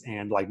endurance.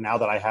 And like now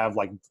that I have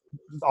like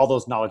all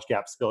those knowledge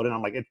gaps filled in,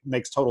 I'm like, it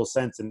makes total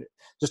sense. And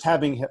just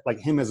having like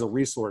him as a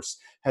resource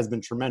has been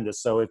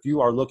tremendous. So if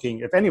you are looking,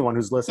 if anyone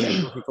who's listening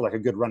is looking for like a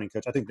good running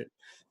coach, I think that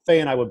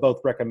Faye and I would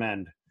both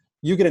recommend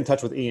you get in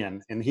touch with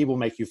Ian, and he will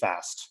make you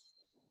fast.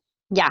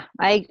 Yeah,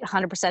 I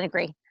 100%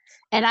 agree.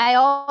 And I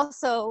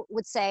also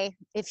would say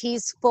if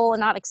he's full and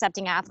not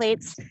accepting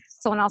athletes,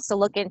 someone else to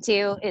look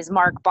into is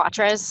Mark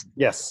Botras.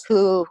 Yes.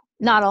 Who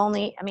not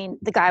only, I mean,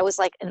 the guy was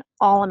like an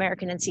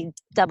all-American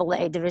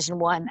NCAA Division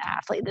I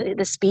athlete.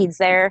 The speed's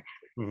there.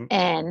 Mm-hmm.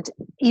 And,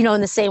 you know,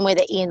 in the same way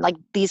that Ian, like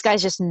these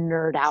guys just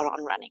nerd out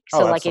on running.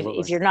 So like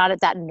if you're not at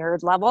that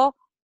nerd level,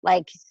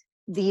 like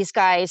these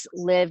guys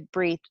live,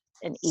 breathe,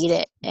 and eat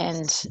it,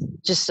 and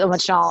just so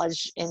much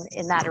knowledge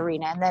in that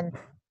arena. And then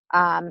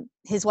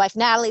his wife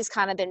Natalie's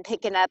kind of been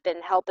picking up and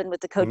helping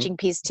with the coaching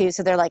piece too.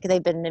 So they're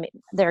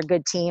a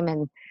good team,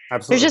 and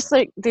there's just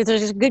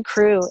a good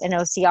crew in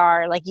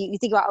OCR. Like you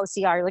think about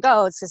OCR, you're like,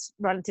 oh, it's just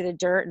running through the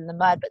dirt and the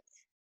mud, but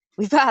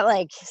we've got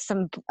like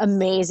some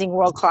amazing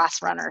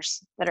world-class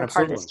runners that are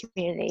part of this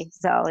community.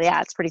 So yeah,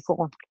 it's pretty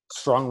cool.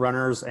 Strong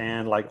runners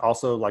and like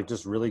also like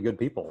just really good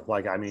people.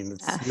 Like, I mean,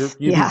 you'd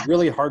be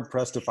really hard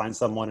pressed to find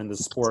someone in this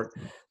sport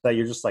that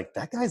you're just like,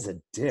 that guy's a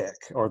dick,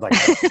 or like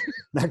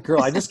that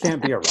girl, I just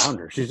can't be around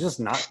her. She's just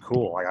not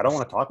cool. Like, I don't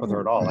want to talk with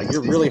her at all. Like,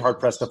 you're really hard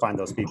pressed to find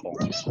those people.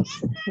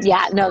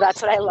 Yeah, no,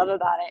 that's what I love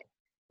about it.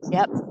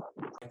 Yep.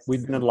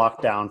 We've been in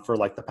lockdown for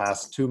like the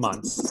past 2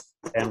 months.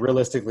 And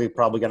realistically,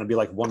 probably going to be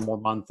like one more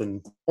month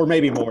or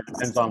maybe more,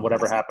 depends on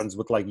whatever happens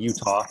with like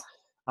Utah.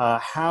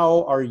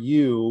 How are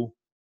you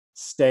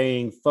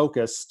staying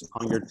focused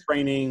on your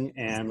training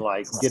and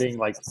like getting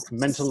like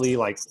mentally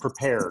like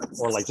prepared,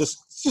 or like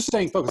just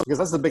staying focused? Because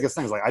that's the biggest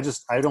thing. Is like,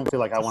 I don't feel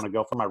like I want to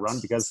go for my run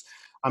because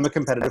I'm a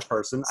competitive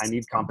person. I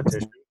need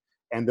competition,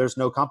 and there's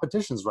no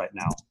competitions right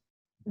now.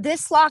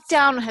 This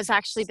lockdown has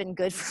actually been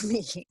good for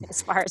me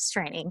as far as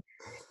training.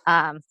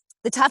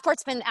 The tough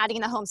part's been adding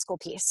in the homeschool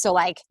piece. So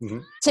like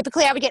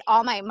typically I would get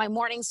all my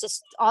mornings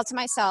just all to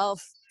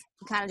myself,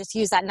 kind of just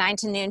use that 9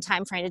 to noon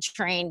time frame to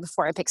train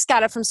before I pick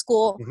Scott up from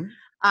school.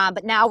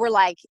 But now we're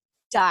like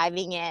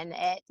diving in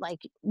at like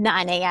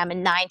 9 a.m.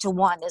 and 9 to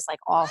 1 is like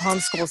all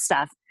homeschool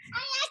stuff. I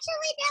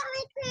actually got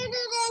my food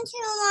in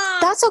too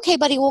long. That's okay,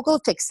 buddy. We'll go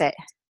fix it.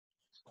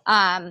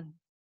 And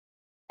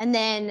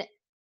then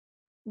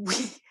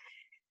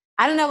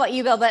I don't know about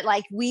you, Bill, but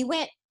like we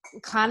went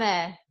kind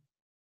of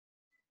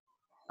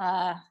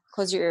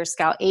close your ears,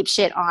 Scout, ape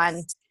shit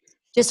on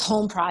just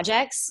home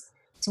projects.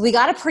 So we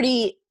got a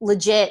pretty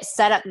legit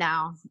setup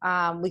now.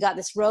 We got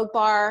this rogue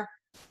bar.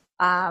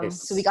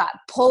 So we got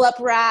pull-up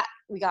rack,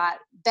 we got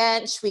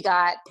bench, we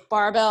got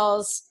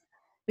barbells,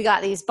 we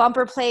got these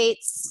bumper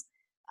plates,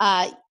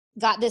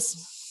 got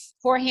this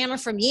 4 hammer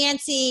from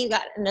Yancey, we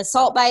got an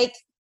assault bike,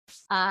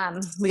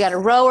 we got a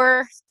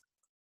rower,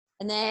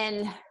 And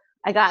then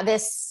I got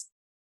this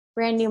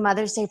brand new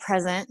Mother's Day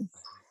present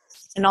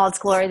in all its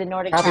glory, the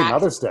Nordic Happy Track.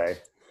 Mother's Day.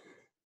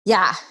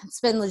 Yeah,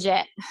 it's been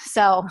legit.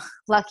 So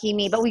lucky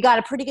me. But we got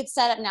a pretty good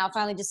setup now.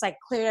 Finally just like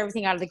cleared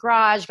everything out of the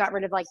garage, got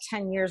rid of like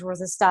 10 years worth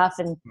of stuff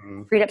and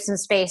freed up some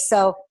space.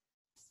 So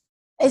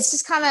it's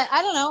just kind of,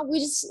 I don't know, we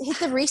just hit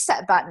the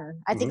reset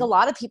button. I think a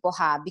lot of people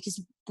have,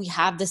 because we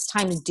have this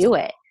time to do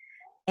it.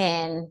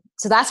 And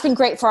so that's been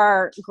great for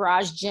our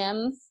garage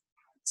gym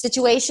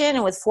situation.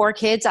 And with 4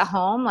 kids at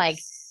home, like,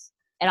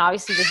 and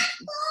obviously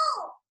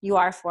you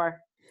are 4.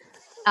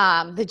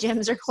 The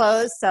gyms are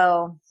closed,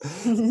 so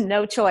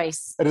no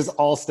choice. It is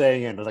all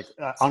staying in. Like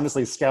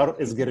honestly, Scout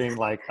is getting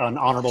like an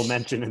honorable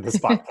mention in this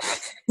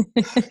podcast.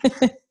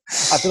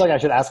 I feel like I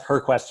should ask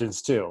her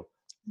questions too.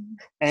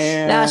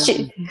 And No,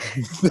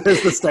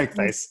 there's the stank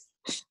face.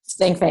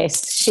 Stank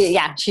face.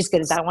 She's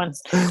good at that one.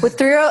 With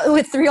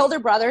three older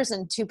brothers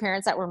and 2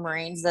 parents that were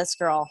Marines, this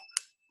girl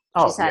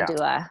just had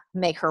to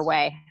make her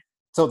way.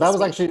 So that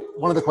was actually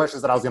one of the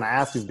questions that I was going to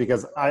ask, is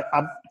because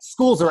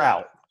schools are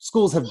out.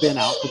 Schools have been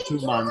out for 2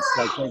 months.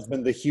 Like there's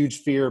been the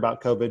huge fear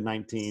about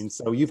COVID-19.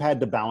 So you've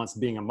had to balance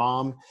being a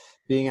mom,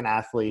 being an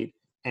athlete,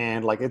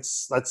 and like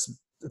it's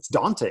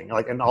daunting.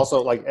 Like, and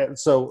also like,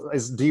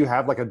 do you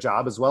have like a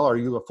job as well? Or are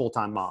you a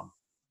full-time mom?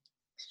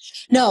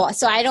 No,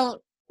 so I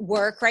don't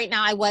work right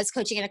now. I was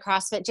coaching in a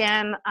CrossFit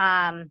gym.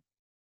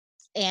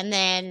 And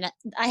then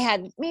I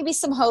had maybe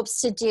some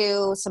hopes to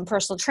do some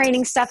personal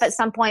training stuff at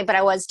some point, but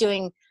I was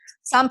doing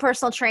some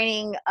personal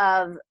training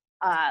of,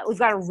 we've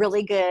got a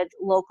really good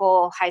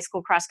local high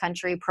school cross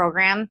country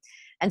program.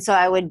 And so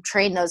I would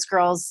train those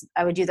girls.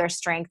 I would do their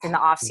strength in the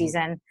off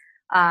season.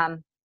 I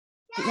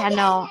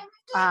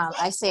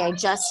say I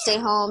just stay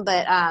home,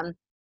 but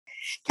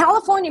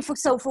California,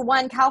 for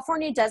one,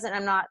 California doesn't,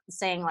 I'm not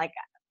saying like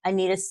I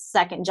need a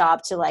second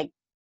job to like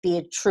be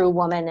a true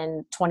woman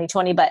in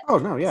 2020, but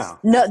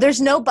no,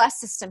 there's no bus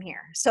system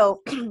here.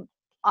 So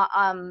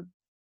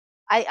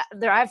I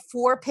have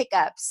 4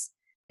 pickups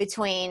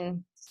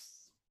between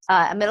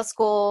a middle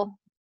school,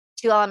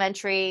 2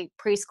 elementary,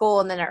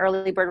 preschool, and then an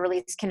early bird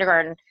release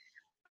kindergarten.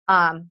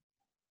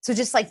 So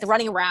just like the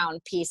running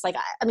around piece, like,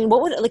 I mean,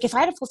 what would, like, if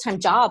I had a full-time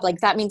job, like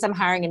that means I'm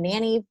hiring a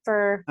nanny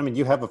for. I mean,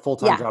 you have a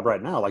full-time job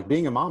right now. Like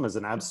being a mom is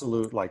an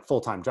absolute like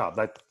full-time job.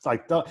 That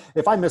like,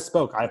 if I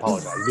misspoke, I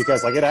apologize,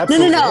 because like it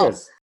absolutely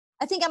is.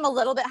 I think I'm a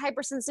little bit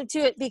hypersensitive to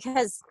it,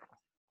 because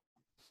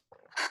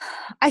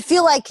I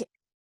feel like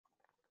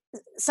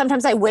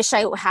sometimes I wish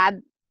I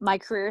had my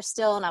career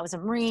still, and I was a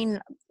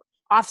Marine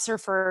officer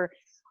for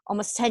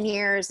almost 10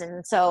 years.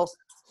 And so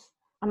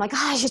I'm like,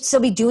 I should still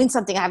be doing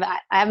something. I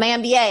have my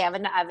MBA.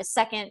 I have a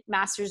second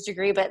master's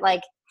degree, but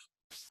like,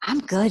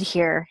 I'm good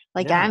here.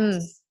 Like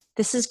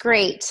this is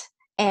great.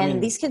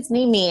 And these kids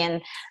need me.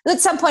 And at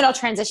some point I'll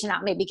transition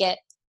out, maybe get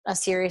a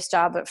serious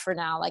job. But for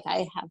now, like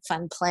I have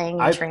fun playing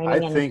and training.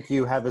 I think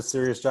you have a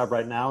serious job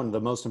right now. And the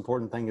most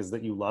important thing is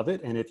that you love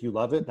it. And if you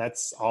love it,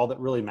 that's all that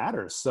really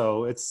matters.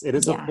 So it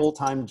is a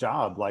full-time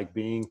job, like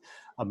being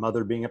a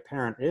mother, being a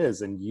parent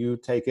is, and you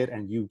take it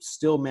and you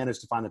still manage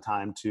to find the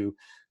time to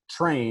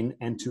train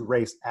and to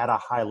race at a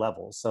high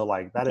level. So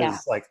like that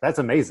is like, that's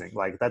amazing.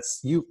 Like that's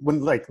you,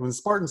 when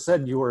Spartan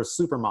said you were a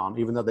super mom,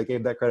 even though they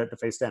gave that credit to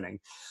Faye Stenning.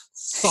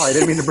 Sorry, I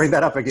didn't mean to bring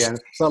that up again.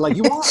 But like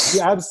you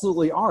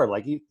absolutely are.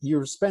 Like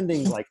you're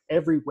spending like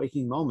every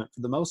waking moment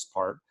for the most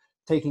part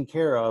taking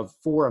care of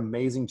 4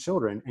 amazing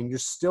children, and you're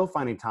still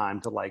finding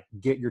time to like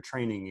get your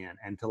training in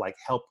and to like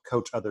help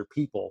coach other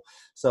people.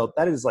 So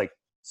that is like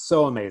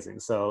so amazing.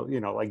 So,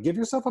 like give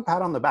yourself a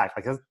pat on the back.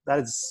 Like that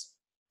is,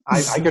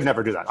 I could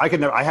never do that.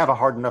 I have a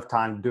hard enough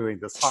time doing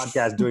this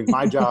podcast, doing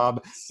my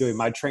job, doing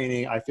my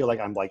training. I feel like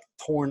I'm like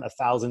torn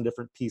 1,000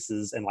 different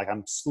pieces and like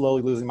I'm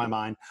slowly losing my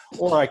mind,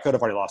 or I could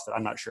have already lost it.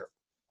 I'm not sure.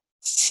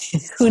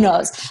 Who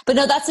knows? But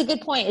no, that's a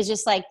good point. It's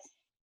just like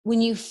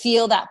when you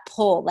feel that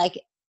pull, like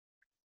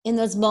in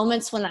those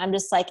moments when I'm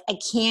just like, I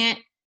can't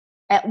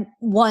at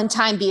one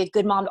time be a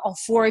good mom to all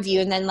 4 of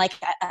you. And then like,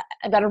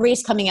 I've got a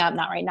race coming up,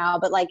 not right now,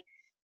 but like,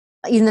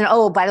 even then,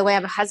 oh, by the way, I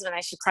have a husband.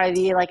 I should probably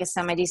be like a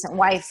semi-decent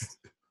wife.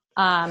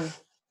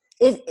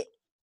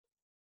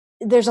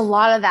 There's a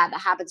lot of that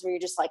happens where you're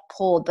just like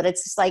pulled, but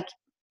it's just like,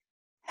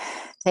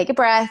 take a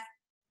breath,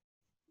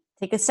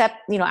 take a step,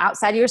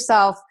 outside of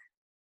yourself.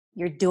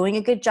 You're doing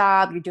a good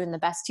job. You're doing the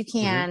best you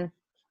can.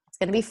 It's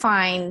going to be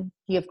fine.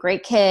 You have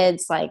great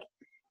kids. Like,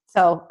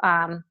 so,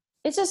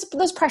 it's just,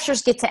 those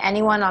pressures get to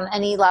anyone on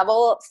any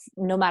level,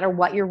 no matter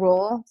what your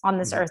role on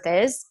this earth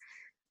is.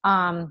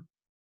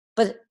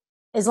 But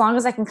as long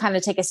as I can kind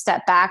of take a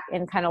step back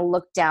and kind of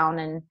look down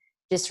and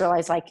just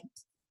realize like,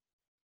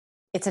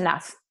 it's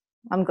enough.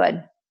 I'm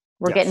good.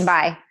 We're getting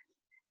by.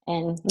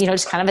 And,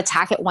 just kind of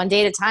attack it one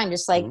day at a time.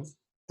 Just like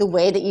the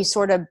way that you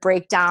sort of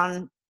break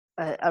down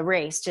a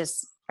race,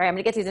 just, all right, I'm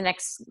going to get through the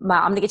next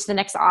mile. I'm going to get to the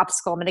next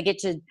obstacle. I'm going to get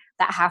to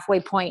that halfway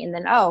point. And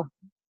then, I'm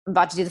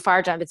about to do the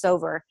fire jump. It's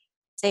over.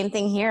 Same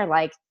thing here.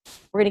 Like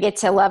we're going to get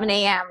to 11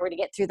 a.m. We're going to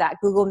get through that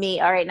Google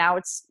Meet. All right, now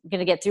it's going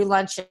to get through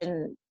lunch,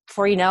 and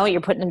before you know it,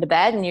 you're putting them to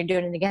bed and you're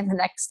doing it again the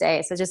next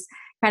day. So just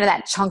kind of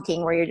that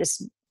chunking where you're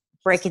just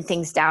breaking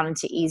things down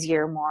into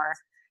easier, more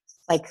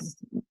like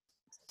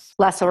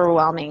less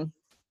overwhelming.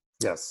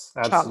 Yes,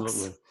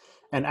 absolutely.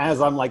 And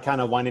as I'm like kind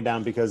of winding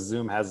down, because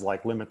Zoom has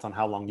like limits on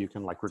how long you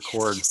can like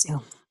record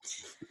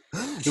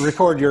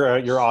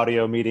your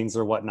audio meetings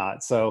or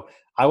whatnot. So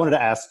I wanted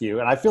to ask you,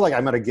 and I feel like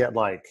I'm going to get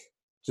like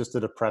just a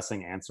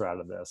depressing answer out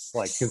of this,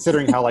 like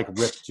considering how like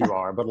ripped you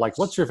are, but like,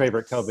 what's your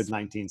favorite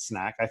COVID-19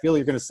 snack? I feel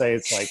you're going to say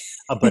it's like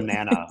a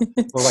banana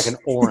or like an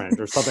orange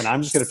or something.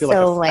 I'm just going to feel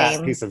So like a fat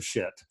lame. piece of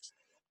shit.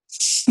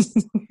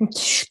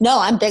 No,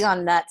 I'm big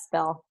on nuts,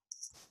 Bill.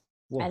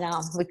 Well, I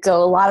know we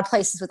go a lot of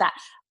places with that,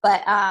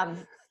 but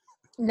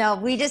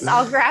no,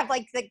 I'll grab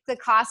like the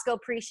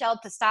Costco pre-shelled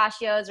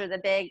pistachios or the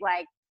big,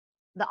 like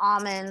the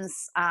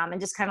almonds, and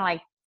just kind of like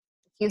a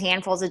few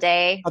handfuls a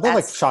day. are they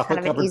like That's chocolate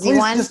kind of covered? an easy Please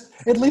one. just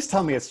at least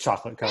tell me it's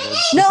chocolate covered.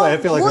 Just No, so I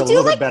feel like we'll it's a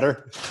little do bit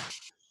better.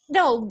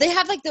 No, they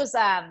have like those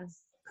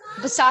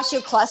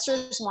pistachio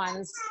clusters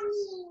ones.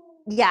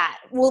 Yeah,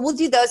 we'll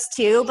do those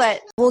too,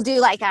 but we'll do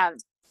like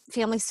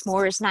family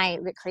s'mores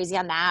night, get crazy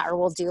on that, or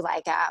we'll do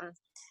like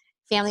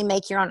family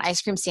make your own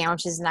ice cream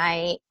sandwiches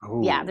night.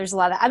 Ooh. Yeah, there's a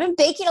lot of, I've been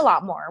baking a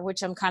lot more,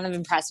 which I'm kind of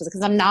impressed with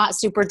because I'm not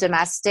super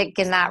domestic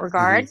in that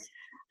regard,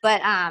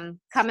 but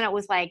coming up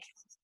with like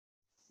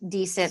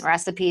decent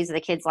recipes that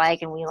the kids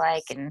like and we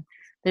like, and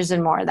there's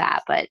been more of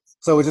that. But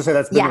so would you say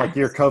that's been yeah. like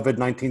your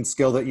COVID-19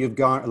 skill that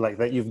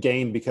you've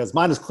gained? Because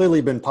mine has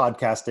clearly been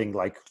podcasting,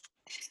 like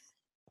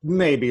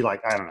maybe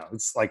like, I don't know,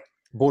 it's like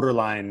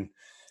borderline,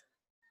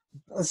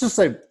 let's just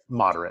say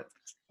moderate.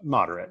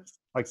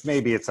 Like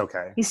maybe it's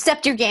okay. You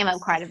stepped your game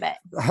up quite a bit.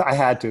 I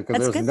had to, because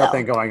there was good,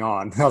 nothing going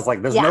on. I was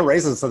like, there's Yeah. no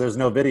races, so there's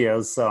no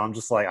videos. So I'm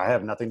just like, I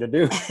have nothing to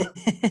do.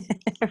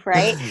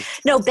 Right?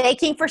 No,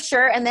 baking for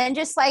sure. And then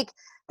just like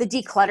the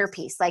declutter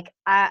piece. Like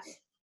I'm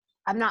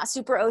not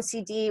super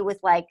OCD with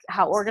like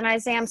how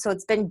organized I am. So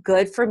it's been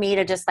good for me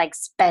to just like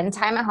spend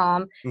time at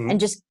home and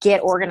just get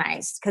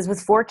organized. Because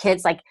with 4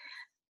 kids, like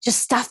just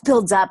stuff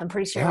builds up. I'm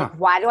pretty sure like,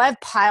 why do I have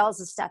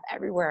piles of stuff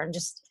everywhere? And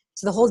just,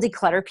 so the whole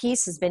declutter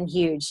piece has been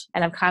huge.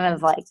 And I'm kind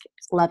of like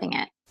loving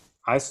it.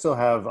 I still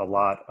have a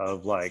lot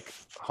of like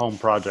home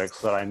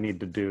projects that I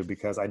need to do,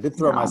 because I did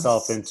throw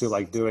myself into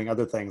like doing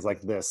other things like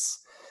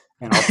this,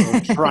 and also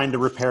trying to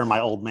repair my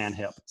old man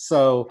hip.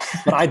 So,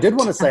 but I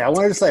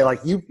wanted to say like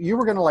you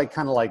were going to like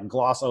kind of like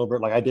gloss over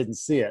it, like I didn't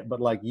see it,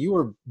 but like you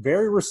were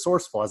very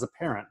resourceful as a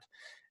parent,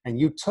 and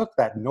you took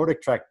that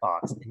Nordic Trek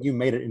box and you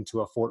made it into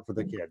a fort for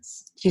the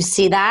kids. Did you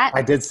see that?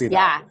 I did see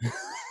that. Yeah.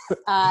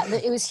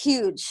 It was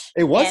huge.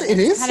 It was. It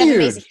is kind of huge.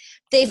 amazing.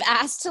 They've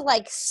asked to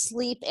like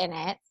sleep in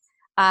it.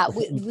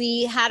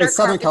 We had our It's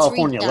Southern carpets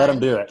California. redone. Let them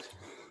do it.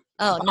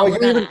 Oh no, we're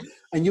gonna.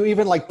 And you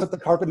even like put the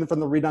carpet in from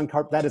the redone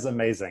carpet. That is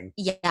amazing.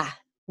 Yeah,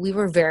 we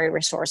were very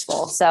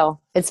resourceful. So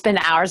it's been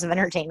hours of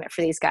entertainment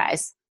for these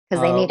guys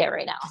because they need it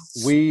right now.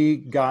 We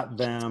got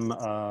them.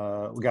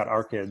 We got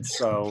our kids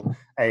so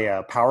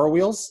a Power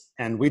Wheels,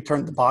 and we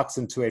turned the box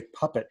into a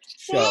puppet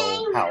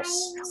show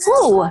house.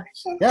 Ooh,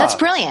 Yeah. that's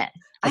brilliant.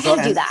 I So-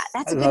 gotta do that.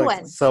 That's a good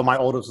one. So my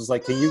oldest was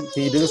like, "Can you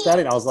do this,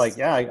 Daddy?" And I was like,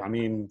 "Yeah, I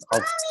mean,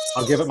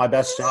 I'll give it my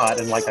best shot."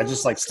 And like, I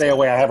just like stay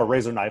away. I have a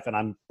razor knife, and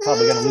I'm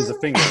probably gonna lose a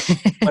finger.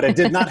 But it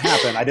did not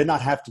happen. I did not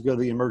have to go to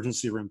the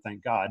emergency room,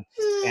 thank God.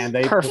 And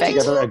they put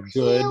together a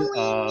good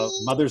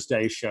Mother's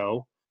Day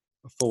show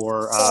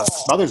for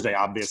Mother's Day,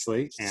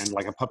 obviously, and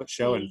like a puppet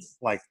show, and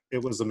like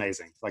it was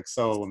amazing, like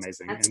so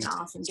amazing. That's and an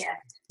awesome gift.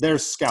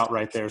 there's Scout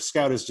right there.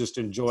 Scout is just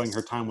enjoying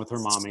her time with her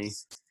mommy.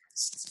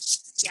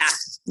 Yeah,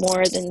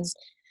 more than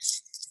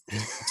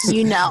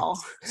you know,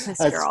 this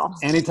girl.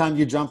 Anytime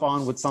you jump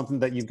on with something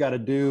that you've got to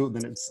do,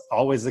 then it's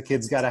always the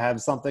kids got to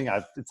have something.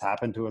 It's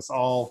happened to us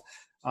all.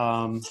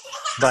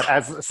 But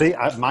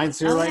mine's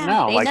here right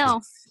now. They Like,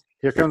 know.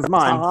 here comes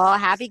mine. Oh,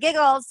 happy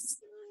giggles.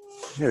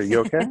 Here, you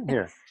okay?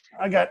 Here,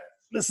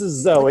 this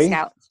is Zoe.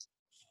 Scout.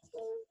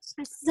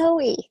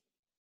 Zoe.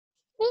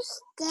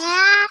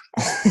 Dad.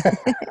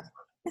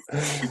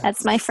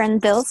 That's my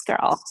friend Bill's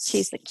girl.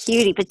 She's the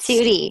cutie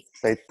patootie.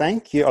 Say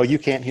thank you. Oh, you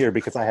can't hear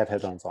because I have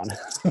headphones on.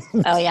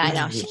 Oh yeah, I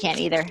know. She can't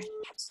either.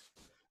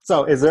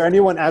 So is there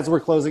anyone, as we're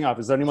closing off,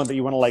 is there anyone that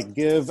you want to like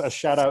give a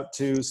shout out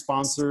to,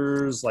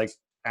 sponsors, like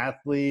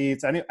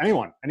athletes,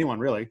 anyone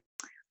really?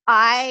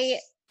 I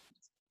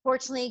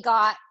fortunately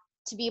got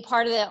to be a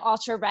part of the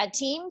Ultra Red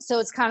team. So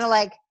it's kind of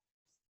like,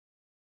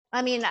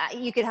 I mean,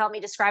 you could help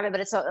me describe it,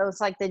 but it's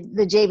like the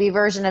JV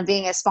version of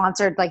being a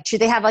sponsored, like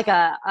they have like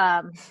a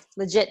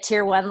legit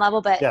tier 1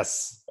 level, but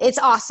Yes. It's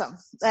awesome.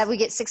 We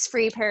get 6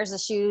 free pairs of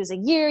shoes a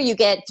year. You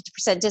get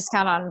 50%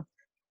 discount on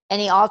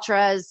any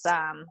ultras.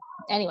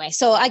 Anyway,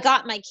 so I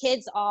got my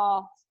kids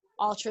all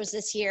ultras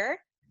this year.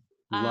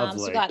 Lovely.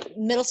 So we got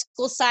middle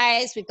school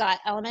size, we've got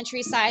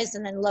elementary size,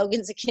 and then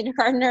Logan's a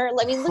kindergartner.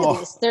 I mean, look at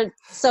these. They're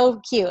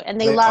so cute,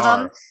 and they love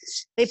them.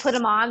 They put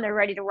them on. They're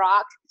ready to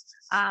rock.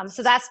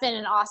 So that's been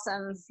an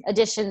awesome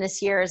addition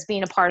this year, is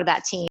being a part of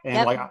that team.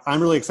 And like,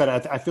 I'm really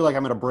excited. I feel like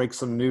I'm going to break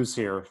some news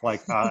here.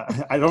 Like,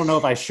 I don't know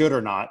if I should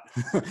or not,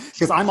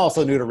 because I'm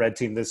also new to Red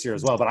Team this year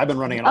as well, but I've been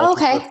running an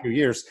ultra for a few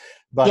years.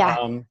 But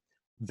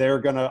they're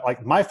going to,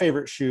 like, my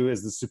favorite shoe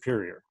is the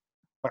Superior.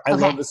 Like, I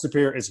Okay. love the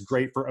Superior. It's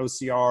great for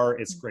OCR.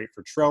 It's great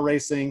for trail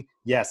racing.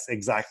 Yes,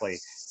 exactly.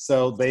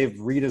 So they've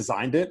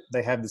redesigned it.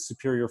 They have the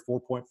Superior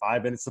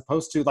 4.5, and it's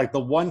supposed to, like, the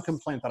one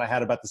complaint that I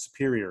had about the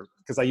Superior,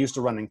 because I used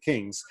to run in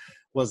Kings,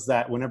 was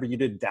that whenever you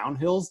did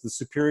downhills, the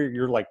Superior,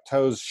 your like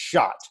toes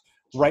shot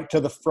right to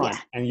the front,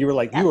 Yeah. and you were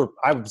like, Yep.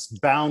 I was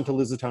bound to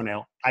lose a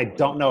toenail. I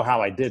don't know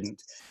how I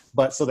didn't.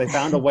 But so they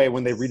found a way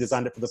when they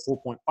redesigned it for the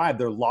 4.5,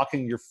 they're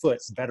locking your foot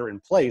better in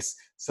place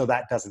so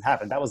that doesn't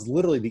happen. That was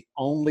literally the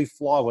only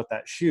flaw with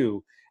that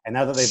shoe. And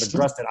now that they've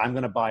addressed it, I'm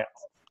going to buy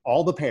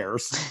all the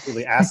pairs,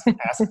 really ask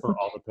for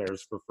all the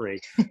pairs for free.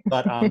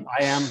 But I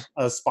am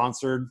a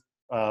sponsored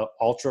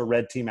ultra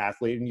red team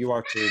athlete, and you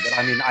are too. But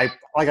I mean,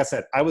 like I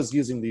said, I was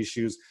using these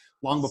shoes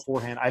long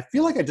beforehand. I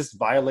feel like I just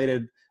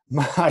violated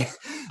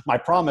my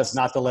promise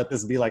not to let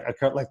this be like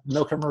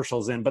no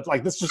commercials in, but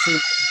like this just,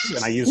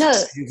 and I use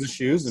the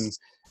shoes,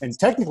 and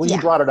technically you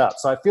brought it up,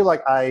 so I feel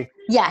like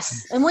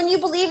yes. And when you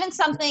believe in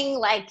something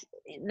like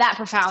that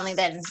profoundly,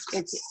 then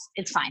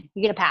it's fine.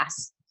 You get a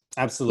pass.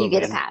 Absolutely.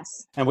 You get a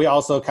pass. And we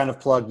also kind of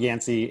plug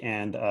Yancey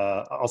and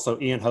also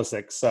Ian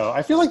Hosick. So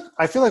I feel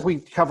like we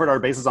covered our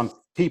bases on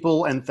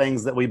people and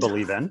things that we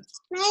believe in.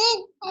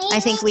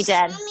 I think we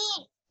did.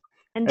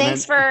 And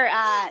thanks for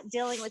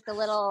dealing with the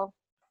little,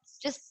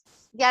 just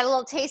got a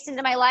little taste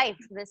into my life.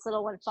 This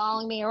little one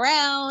following me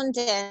around,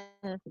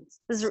 and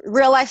there's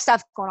real life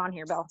stuff going on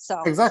here, Bill.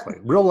 So exactly,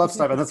 real life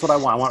stuff, and that's what I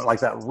want. I want like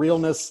that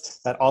realness,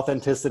 that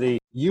authenticity.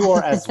 You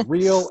are as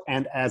real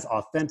and as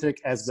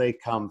authentic as they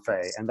come,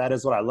 Faye, and that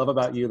is what I love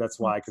about you. That's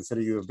why I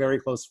consider you a very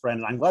close friend,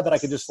 and I'm glad that I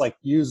could just like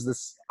use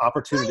this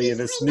opportunity and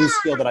this new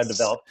skill that I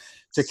developed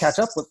to catch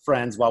up with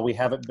friends while we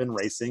haven't been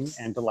racing,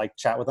 and to like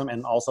chat with them,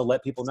 and also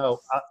let people know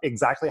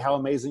exactly how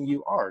amazing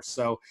you are.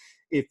 So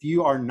if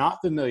you are not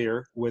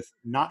familiar with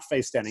Not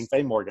Faye Standing,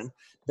 Faye Morgan,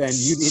 then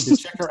you need to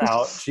check her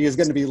out. She is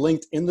going to be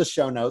linked in the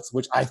show notes,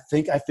 which I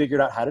think I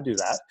figured out how to do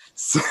that.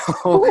 So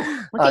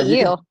look at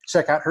you. can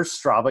check out her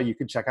Strava. You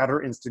can check out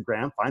her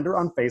Instagram, find her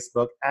on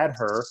Facebook, add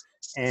her,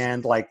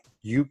 and like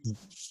you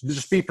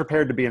just be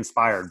prepared to be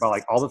inspired by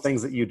like all the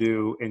things that you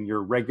do in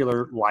your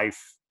regular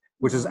life,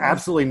 which is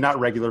absolutely not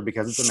regular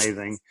because it's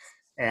amazing.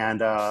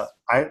 And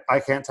I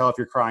can't tell if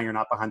you're crying or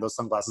not behind those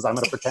sunglasses. I'm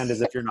going to pretend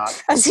as if you're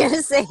not. I was going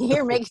to say,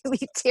 you're making me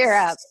tear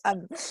up.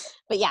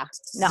 But yeah,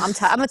 no,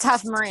 I'm a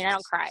tough Marine. I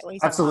don't cry.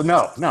 Absolutely.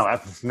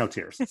 No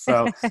tears.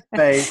 So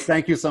Faye,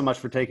 thank you so much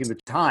for taking the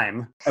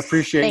time.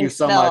 Appreciate Thanks, you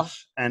so Bill.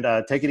 much. And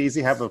take it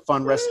easy. Have a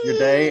fun rest of your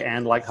day,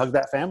 and like hug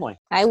that family.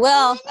 I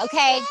will.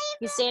 Okay.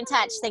 You stay in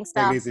touch. Thanks,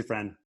 Bill. Take it easy,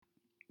 friend.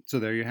 So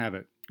there you have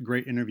it.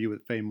 Great interview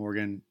with Faye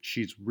Morgan.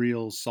 She's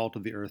real salt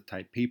of the earth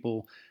type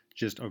people.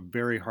 Just a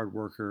very hard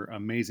worker,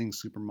 amazing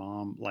super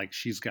mom. Like,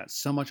 she's got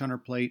so much on her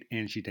plate,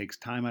 and she takes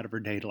time out of her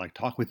day to like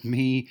talk with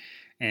me,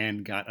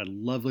 and got a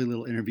lovely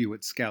little interview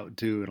with Scout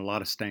too, and a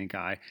lot of stank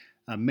eye.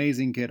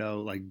 Amazing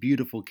kiddo, like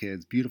beautiful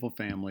kids, beautiful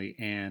family,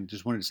 and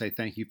just wanted to say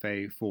thank you,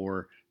 Faye,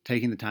 for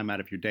taking the time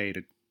out of your day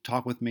to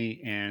talk with me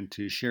and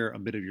to share a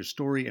bit of your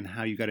story and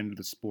how you got into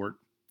the sport.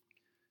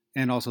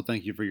 And also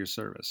thank you for your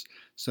service.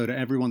 So to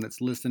everyone that's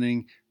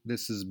listening,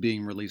 this is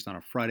being released on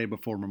a Friday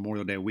before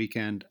Memorial Day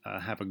weekend.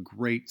 Have a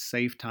great,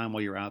 safe time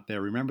while you're out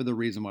there. Remember the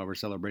reason why we're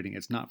celebrating.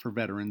 It's not for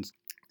veterans.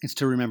 It's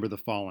to remember the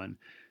fallen.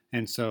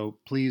 And so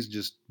please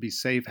just be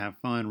safe, have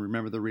fun.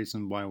 Remember the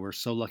reason why we're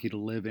so lucky to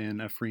live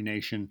in a free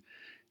nation.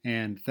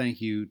 And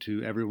thank you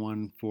to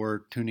everyone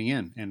for tuning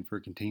in and for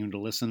continuing to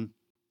listen.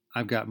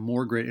 I've got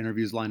more great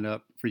interviews lined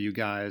up for you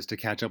guys to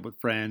catch up with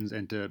friends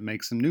and to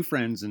make some new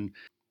friends. And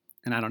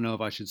I don't know if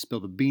I should spill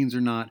the beans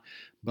or not,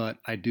 but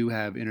I do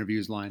have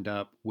interviews lined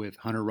up with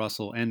Hunter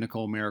Russell and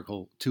Nicole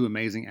Miracle, two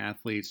amazing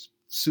athletes,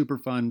 super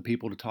fun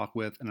people to talk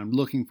with. And I'm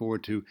looking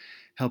forward to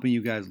helping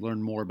you guys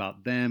learn more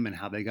about them and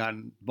how they got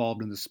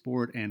involved in the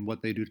sport and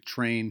what they do to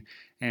train,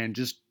 and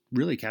just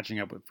really catching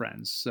up with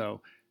friends.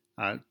 So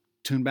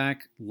tune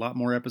back, a lot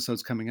more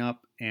episodes coming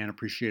up, and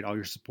appreciate all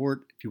your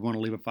support. If you want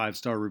to leave a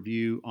 5-star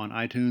review on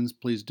iTunes,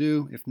 please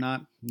do. If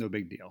not, no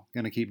big deal.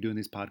 Going to keep doing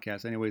these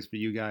podcasts anyways for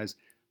you guys.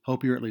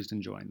 Hope you're at least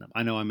enjoying them.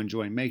 I know I'm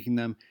enjoying making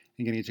them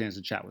and getting a chance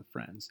to chat with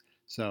friends.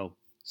 So,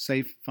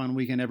 safe, fun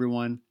weekend,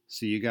 everyone.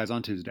 See you guys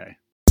on Tuesday.